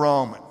to the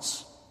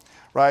Romans.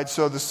 Right?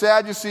 So the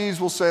Sadducees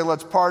will say,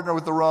 let's partner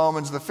with the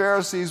Romans. The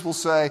Pharisees will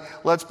say,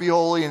 let's be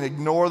holy and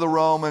ignore the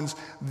Romans.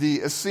 The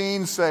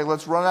Essenes say,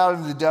 let's run out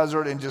into the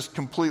desert and just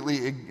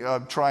completely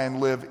try and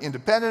live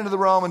independent of the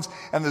Romans.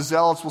 And the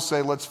Zealots will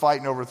say, let's fight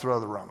and overthrow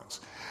the Romans.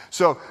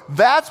 So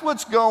that's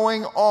what's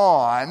going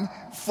on.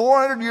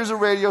 400 years of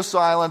radio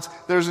silence.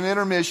 There's an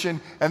intermission.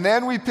 And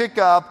then we pick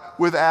up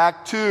with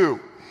Act 2.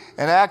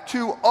 And Act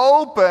 2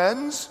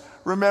 opens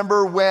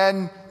remember,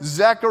 when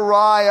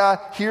Zechariah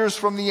hears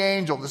from the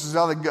angel. This is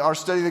how our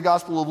study of the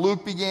Gospel of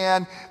Luke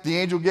began. The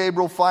angel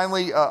Gabriel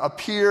finally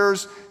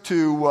appears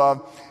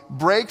to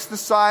breaks the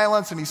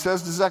silence, and he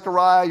says to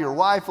Zechariah, your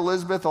wife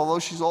Elizabeth, although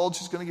she's old,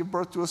 she's going to give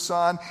birth to a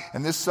son,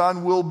 and this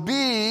son will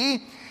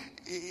be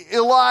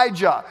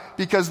Elijah,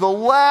 because the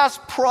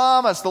last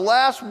promise, the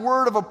last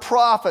word of a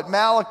prophet,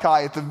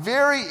 Malachi, at the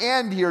very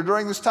end here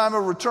during this time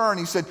of return,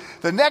 he said,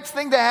 the next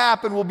thing to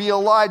happen will be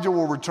Elijah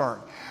will return.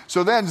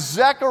 So then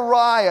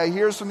Zechariah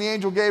hears from the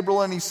angel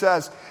Gabriel, and he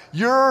says,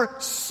 your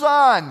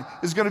son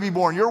is going to be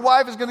born. Your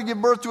wife is going to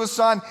give birth to a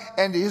son,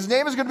 and his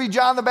name is going to be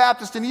John the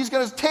Baptist, and he's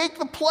going to take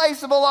the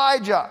place of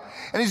Elijah.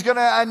 And he's going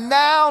to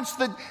announce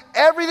that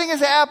everything is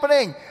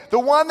happening. The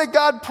one that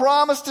God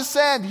promised to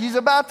send, he's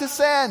about to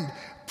send.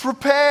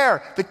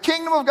 Prepare. The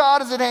kingdom of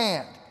God is at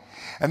hand.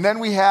 And then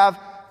we have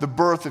the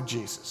birth of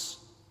Jesus,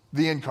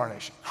 the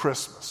incarnation,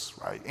 Christmas,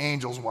 right?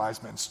 Angels,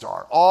 wise men,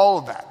 star, all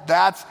of that.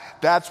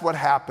 That's what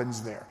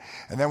happens there.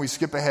 And then we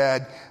skip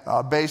ahead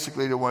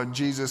basically to when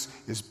Jesus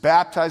is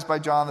baptized by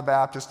John the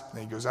Baptist, and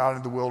then he goes out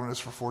into the wilderness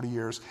for 40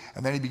 years,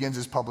 and then he begins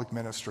his public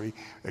ministry,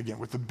 again,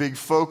 with the big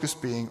focus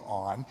being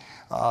on,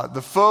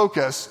 the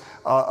focus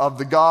of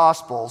the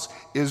Gospels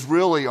is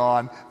really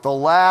on the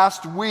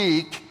last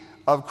week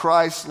of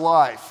Christ's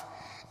life.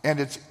 And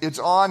it's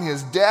on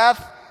his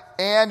death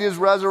and his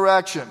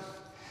resurrection.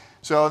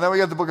 So then we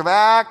got the book of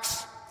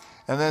Acts,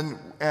 and then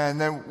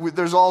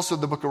there's also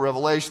the book of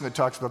Revelation that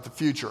talks about the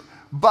future.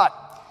 But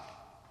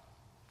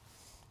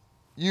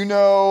you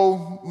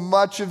know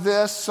much of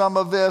this, some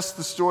of this,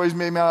 the stories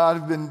may not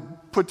have been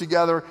put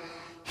together.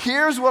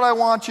 Here's what I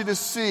want you to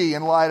see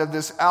in light of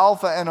this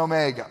Alpha and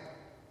Omega.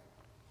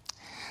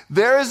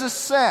 There is a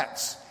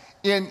sense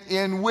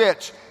in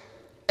which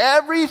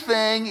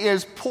everything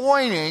is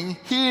pointing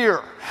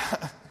here.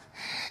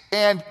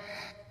 and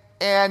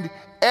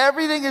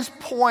everything is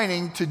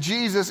pointing to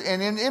Jesus,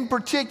 and in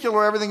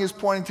particular, everything is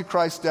pointing to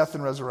Christ's death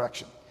and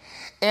resurrection.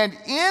 And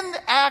in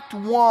Act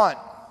 1,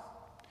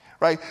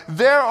 right,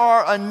 there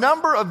are a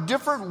number of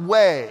different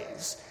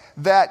ways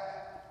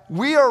that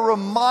we are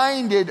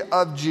reminded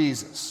of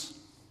Jesus.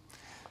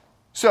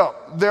 So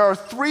there are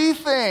three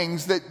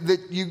things that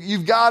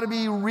you've got to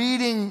be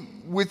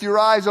reading with your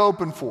eyes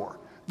open for.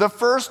 The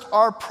first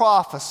are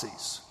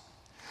prophecies.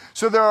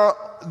 So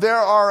there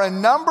are a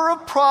number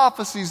of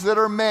prophecies that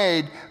are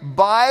made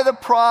by the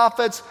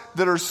prophets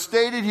that are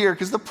stated here,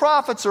 because the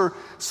prophets are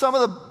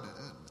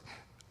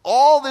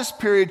all this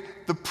period,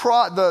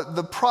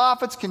 the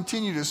prophets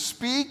continue to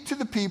speak to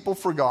the people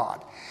for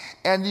God.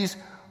 And these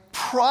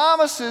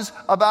promises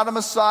about a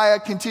Messiah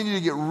continue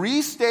to get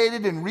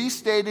restated and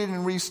restated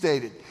and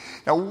restated.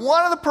 Now,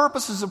 one of the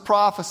purposes of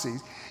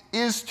prophecies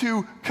is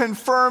to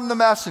confirm the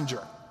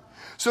messenger.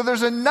 So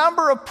there's a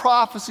number of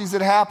prophecies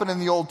that happen in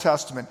the Old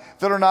Testament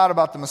that are not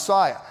about the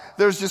Messiah.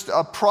 There's just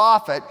a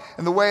prophet,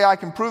 and the way I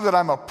can prove that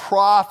I'm a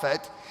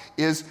prophet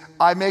is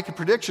I make a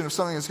prediction of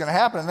something that's going to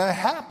happen, and then it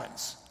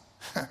happens.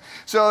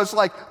 So it's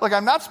like, look,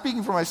 I'm not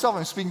speaking for myself,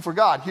 I'm speaking for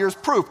God. Here's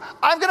proof.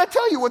 I'm going to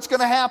tell you what's going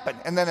to happen,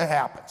 and then it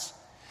happens.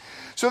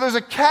 So there's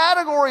a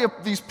category of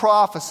these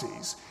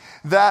prophecies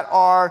that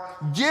are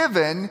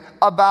given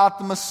about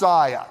the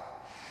Messiah.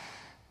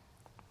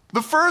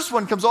 The first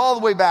one comes all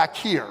the way back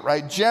here,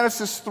 right?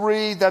 Genesis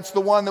 3, that's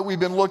the one that we've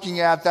been looking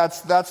at.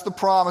 That's the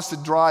promise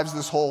that drives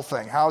this whole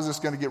thing. How is this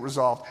going to get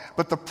resolved?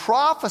 But the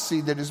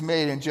prophecy that is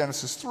made in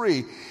Genesis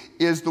 3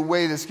 is the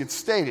way this gets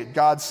stated.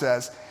 God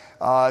says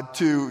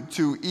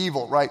to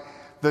evil, right?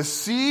 The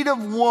seed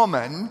of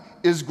woman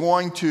is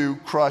going to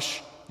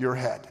crush your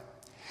head.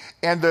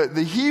 And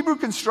the Hebrew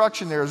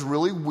construction there is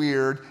really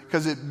weird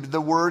because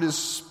the word is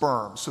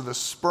sperm. So the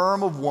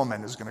sperm of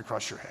woman is going to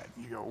crush your head.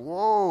 You go,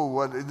 whoa,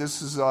 what,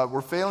 this is,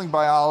 we're failing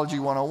biology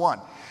 101.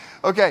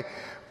 Okay,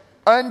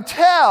 and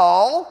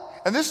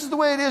this is the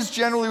way it is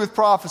generally with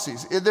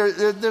prophecies.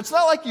 It's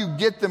not like you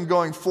get them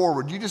going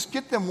forward. You just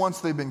get them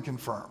once they've been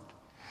confirmed.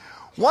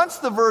 Once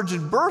the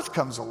virgin birth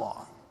comes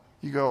along,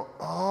 you go,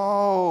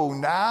 oh,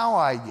 now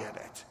I get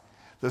it.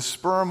 The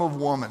sperm of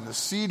woman, the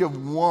seed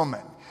of woman.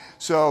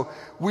 So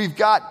we've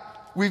got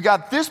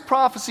this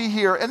prophecy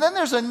here, and then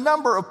there's a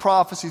number of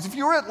prophecies. If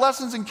you were at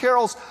Lessons and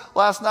Carols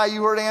last night,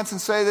 you heard Anson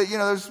say that,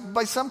 there's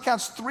by some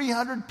counts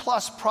 300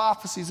 plus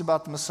prophecies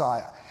about the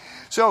Messiah.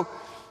 So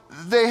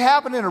they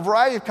happen in a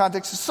variety of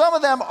contexts. Some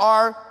of them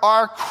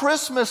are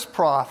Christmas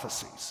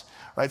prophecies,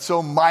 right?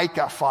 So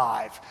Micah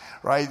 5,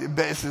 right?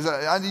 It says,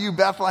 unto you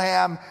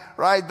Bethlehem,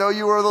 right? Though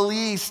you are the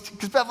least,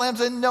 because Bethlehem's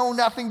a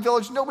know-nothing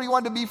village. Nobody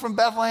wanted to be from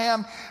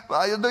Bethlehem.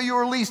 Though you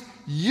are least,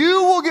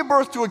 you will give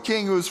birth to a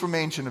king who is from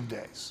Ancient of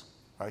Days.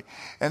 Right?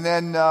 And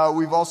then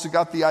we've also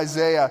got the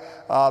Isaiah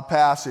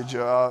passage,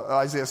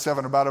 Isaiah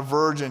 7, about a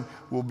virgin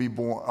will be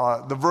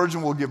born. The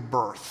virgin will give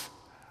birth,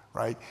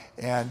 right?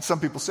 And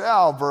some people say,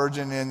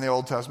 virgin in the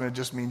Old Testament, it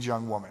just means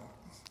young woman.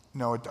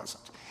 No, it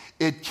doesn't.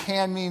 It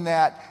can mean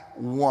that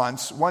one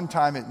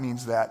time it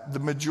means that. The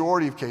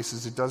majority of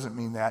cases, it doesn't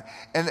mean that.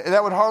 And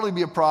that would hardly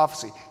be a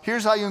prophecy.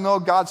 Here's how you know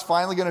God's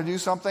finally going to do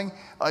something.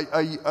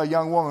 A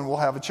young woman will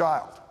have a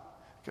child.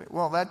 Okay,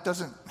 well, that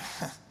doesn't,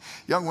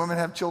 young women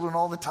have children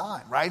all the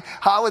time, right?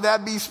 How would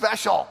that be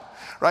special?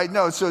 Right?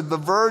 No, so the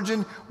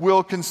virgin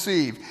will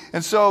conceive.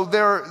 And so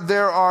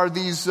there are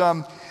these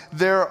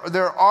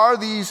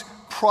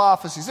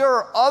prophecies. There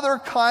are other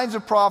kinds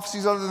of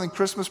prophecies other than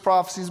Christmas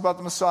prophecies about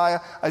the Messiah.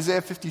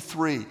 Isaiah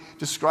 53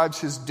 describes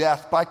his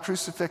death by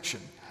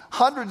crucifixion,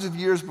 hundreds of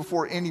years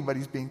before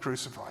anybody's being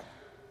crucified.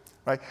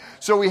 Right?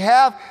 So we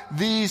have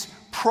these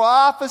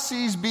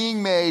prophecies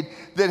being made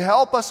that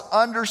help us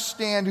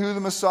understand who the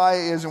Messiah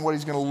is and what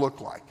he's going to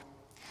look like.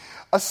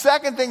 A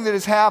second thing that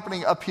is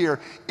happening up here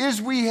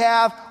is we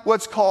have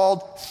what's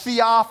called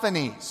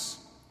theophanies.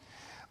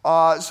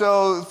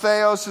 So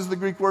theos is the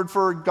Greek word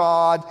for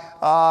God.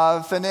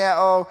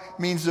 Phaneo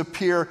means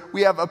appear.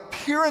 We have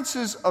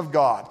appearances of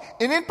God.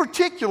 And in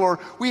particular,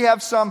 we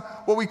have some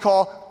what we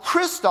call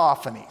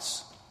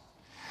Christophanies.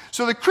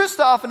 So the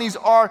Christophanies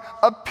are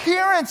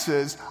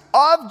appearances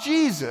of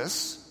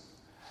Jesus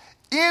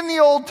in the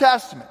Old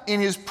Testament, in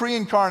his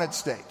pre-incarnate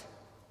state.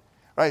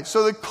 Right?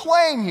 So the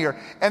claim here,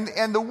 and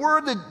the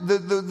word,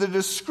 the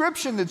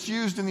description that's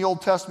used in the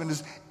Old Testament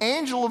is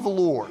angel of the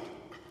Lord.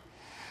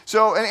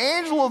 So an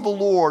angel of the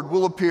Lord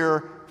will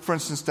appear, for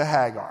instance, to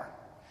Hagar.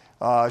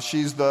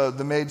 She's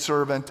the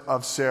maidservant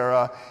of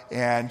Sarah,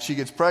 and she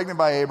gets pregnant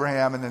by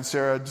Abraham, and then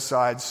Sarah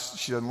decides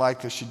she doesn't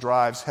like this. She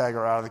drives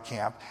Hagar out of the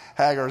camp.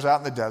 Hagar's out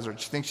in the desert.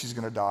 She thinks she's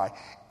going to die,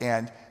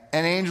 and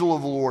an angel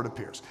of the Lord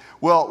appears.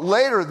 Well,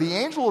 later, the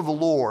angel of the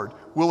Lord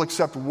will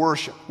accept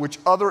worship, which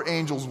other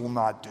angels will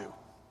not do.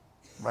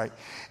 Right?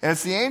 And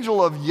it's the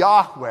angel of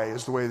Yahweh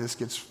is the way this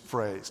gets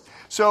phrased.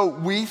 So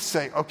we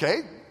say,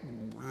 okay,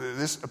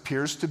 this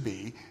appears to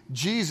be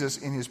Jesus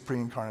in his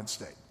pre-incarnate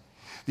state.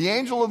 The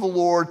angel of the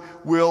Lord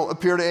will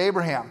appear to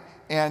Abraham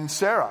and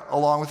Sarah,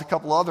 along with a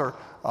couple other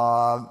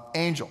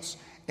angels,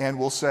 and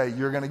will say,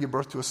 you're going to give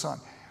birth to a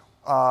son.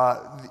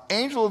 The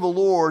angel of the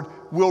Lord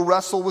will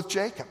wrestle with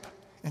Jacob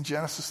in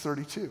Genesis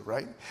 32,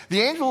 right?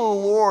 The angel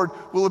of the Lord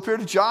will appear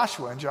to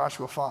Joshua in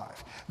Joshua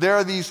 5. There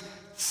are these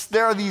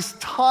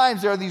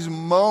times, there are these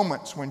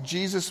moments when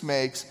Jesus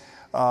makes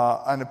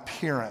an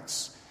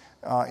appearance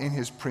in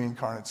his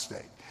pre-incarnate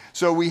state.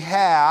 So we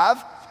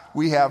have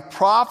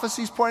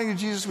prophecies pointing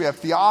to Jesus, we have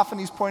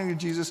theophanies pointing to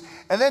Jesus,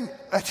 and then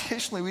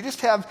additionally we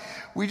just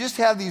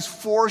have these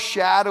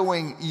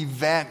foreshadowing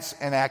events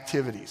and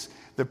activities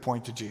that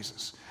point to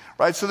Jesus.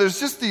 Right? So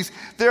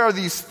there are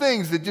these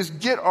things that just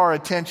get our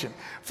attention.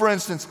 For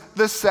instance,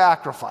 the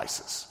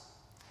sacrifices.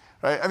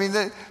 Right? I mean,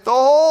 the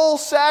whole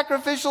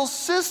sacrificial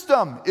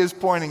system is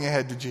pointing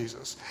ahead to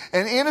Jesus.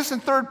 An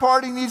innocent third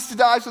party needs to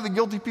die so the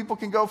guilty people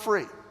can go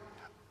free.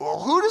 Well,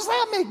 who does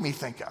that make me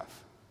think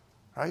of?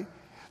 Right?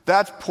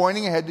 That's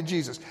pointing ahead to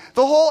Jesus.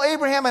 The whole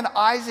Abraham and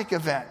Isaac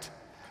event,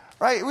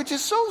 right? Which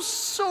is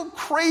so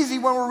crazy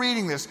when we're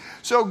reading this.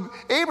 So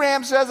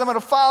Abraham says, I'm going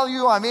to follow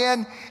you, I'm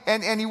in,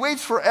 and he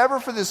waits forever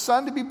for this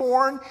son to be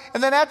born.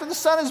 And then after the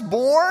son is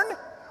born,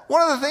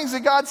 one of the things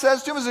that God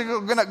says to him is,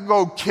 you're going to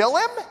go kill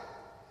him?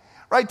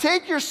 Right?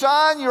 Take your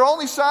son, your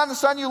only son, the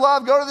son you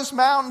love, go to this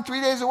mountain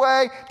 3 days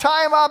away,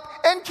 tie him up,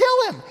 and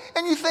kill him.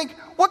 And you think,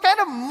 what kind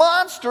of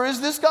monster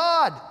is this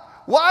God?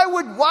 Why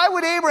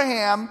would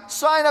Abraham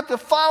sign up to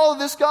follow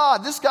this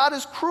God? This God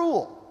is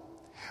cruel.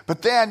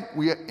 But then,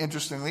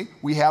 interestingly,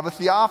 we have a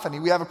theophany,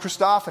 we have a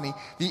Christophany.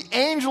 The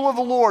angel of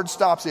the Lord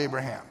stops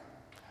Abraham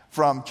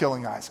from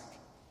killing Isaac.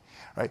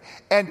 Right?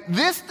 And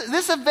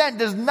this event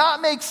does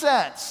not make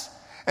sense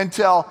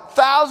until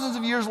thousands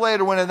of years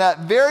later, when in that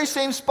very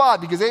same spot,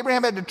 because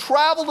Abraham had to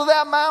travel to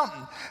that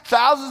mountain,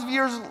 thousands of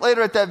years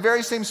later at that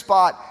very same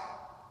spot,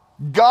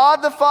 God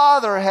the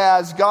Father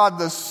has God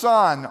the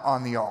Son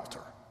on the altar.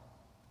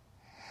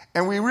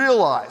 And we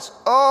realize,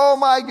 oh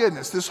my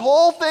goodness, this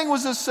whole thing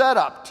was a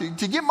setup to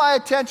get my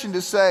attention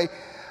to say,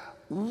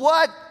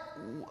 what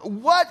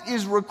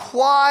is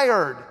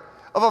required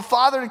of a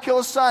father to kill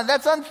a son?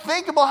 That's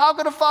unthinkable. How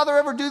could a father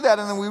ever do that?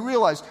 And then we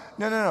realize,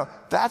 no.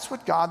 That's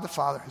what God the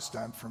Father has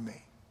done for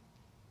me.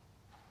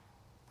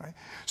 Right?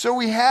 So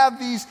we have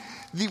these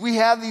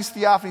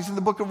theophanies. In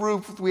the book of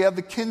Ruth, we have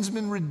the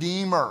kinsman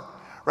redeemer.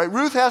 Right?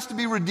 Ruth has to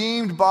be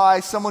redeemed by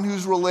someone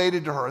who's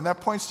related to her, and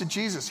that points to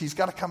Jesus. He's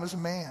got to come as a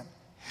man.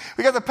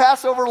 We got the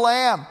Passover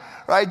lamb,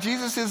 right?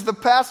 Jesus is the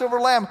Passover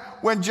lamb.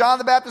 When John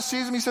the Baptist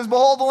sees him, he says,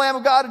 behold the Lamb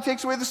of God who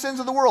takes away the sins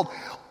of the world.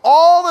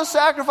 All the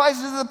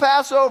sacrifices of the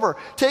Passover,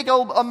 take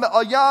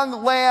a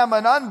young lamb,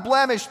 an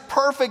unblemished,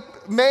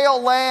 perfect male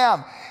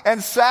lamb,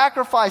 and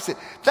sacrifice it.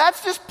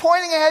 That's just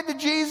pointing ahead to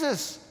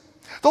Jesus.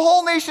 The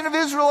whole nation of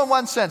Israel, in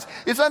one sense,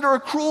 it's under a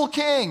cruel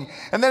king,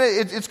 and then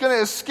it's going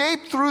to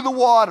escape through the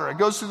water. It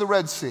goes through the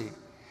Red Sea,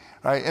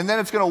 right? And then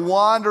it's going to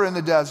wander in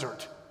the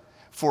desert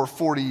for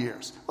 40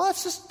 years. Well,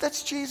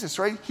 that's Jesus,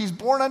 right? He's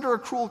born under a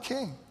cruel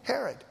king,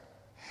 Herod.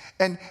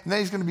 And then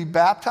he's going to be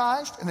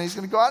baptized, and then he's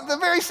going to go out in the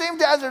very same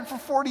desert for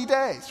 40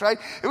 days, right?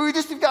 And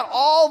we've got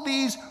all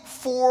these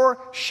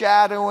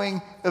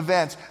foreshadowing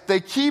events.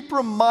 They keep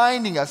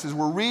reminding us as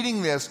we're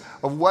reading this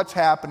of what's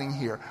happening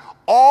here.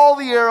 All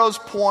the arrows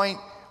point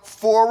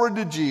forward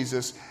to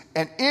Jesus,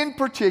 and in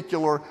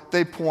particular,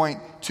 they point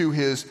to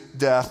his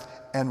death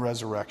and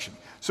resurrection.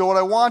 So what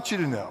I want you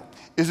to know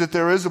is that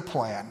there is a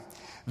plan,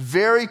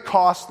 very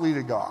costly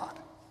to God,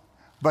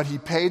 but he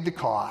paid the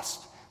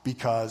cost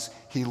because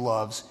he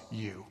loves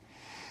you.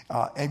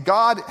 And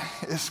God,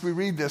 as we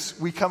read this,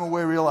 we come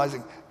away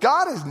realizing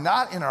God is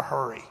not in a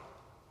hurry.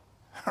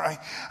 Right?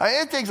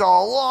 It takes a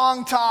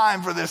long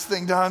time for this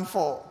thing to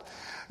unfold.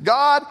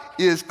 God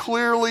is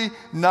clearly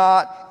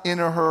not in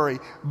a hurry,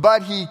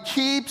 but he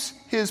keeps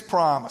his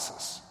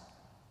promises.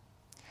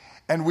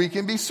 And we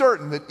can be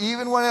certain that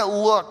even when it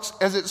looks,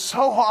 as it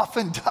so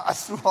often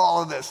does through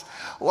all of this,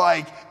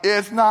 like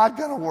it's not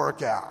going to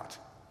work out,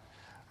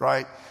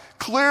 right?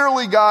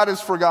 Clearly God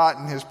has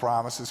forgotten his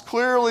promises.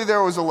 Clearly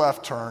there was a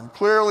left turn.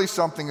 Clearly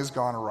something has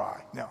gone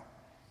awry. No,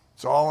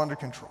 it's all under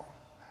control.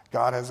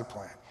 God has a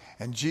plan.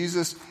 And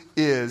Jesus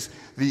is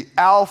the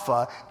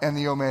Alpha and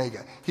the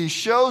Omega. He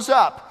shows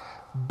up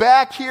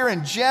back here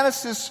in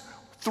Genesis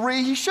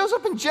 3. He shows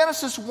up in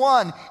Genesis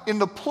 1 in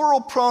the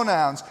plural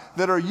pronouns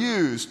that are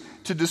used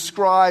to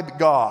describe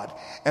God.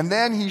 And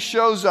then he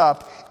shows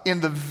up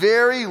in the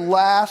very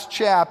last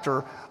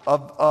chapter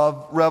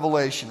of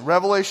Revelation.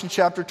 Revelation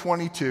chapter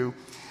 22.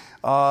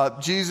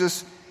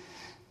 Jesus,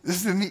 this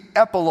is in the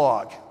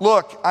epilogue.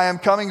 Look, I am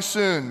coming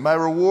soon. My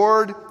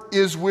reward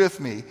is with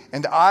me,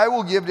 and I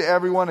will give to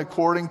everyone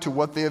according to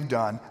what they have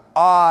done.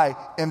 I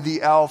am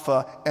the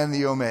Alpha and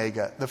the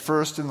Omega, the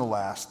first and the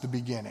last, the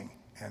beginning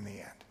and the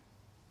end.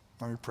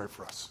 Let me pray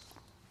for us.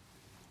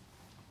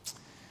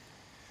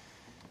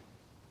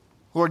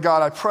 Lord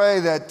God, I pray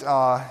that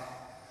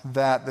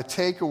the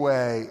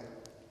takeaway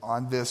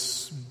on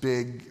this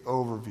big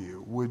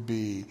overview would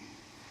be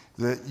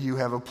that you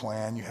have a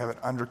plan, you have it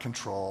under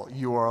control,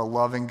 you are a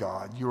loving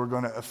God, you are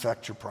going to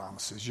effect your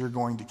promises, you're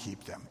going to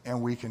keep them,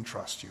 and we can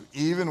trust you.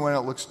 Even when it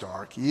looks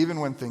dark, even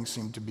when things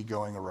seem to be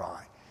going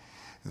awry,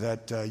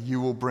 that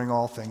you will bring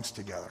all things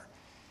together.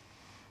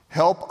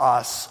 Help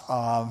us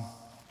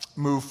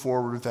move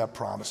forward with that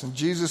promise. And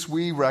Jesus,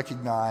 we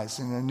recognize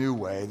in a new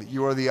way that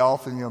you are the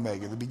Alpha and the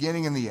Omega, the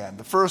beginning and the end,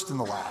 the first and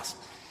the last,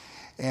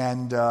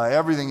 and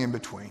everything in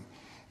between.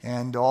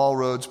 And all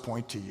roads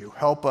point to you.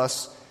 Help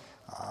us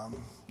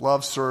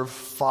love, serve,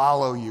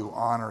 follow you,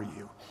 honor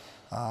you.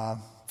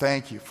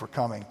 Thank you for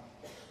coming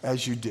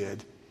as you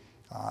did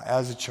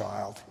as a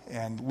child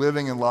and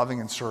living and loving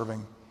and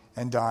serving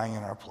and dying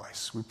in our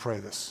place. We pray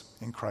this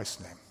in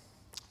Christ's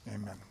name.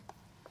 Amen.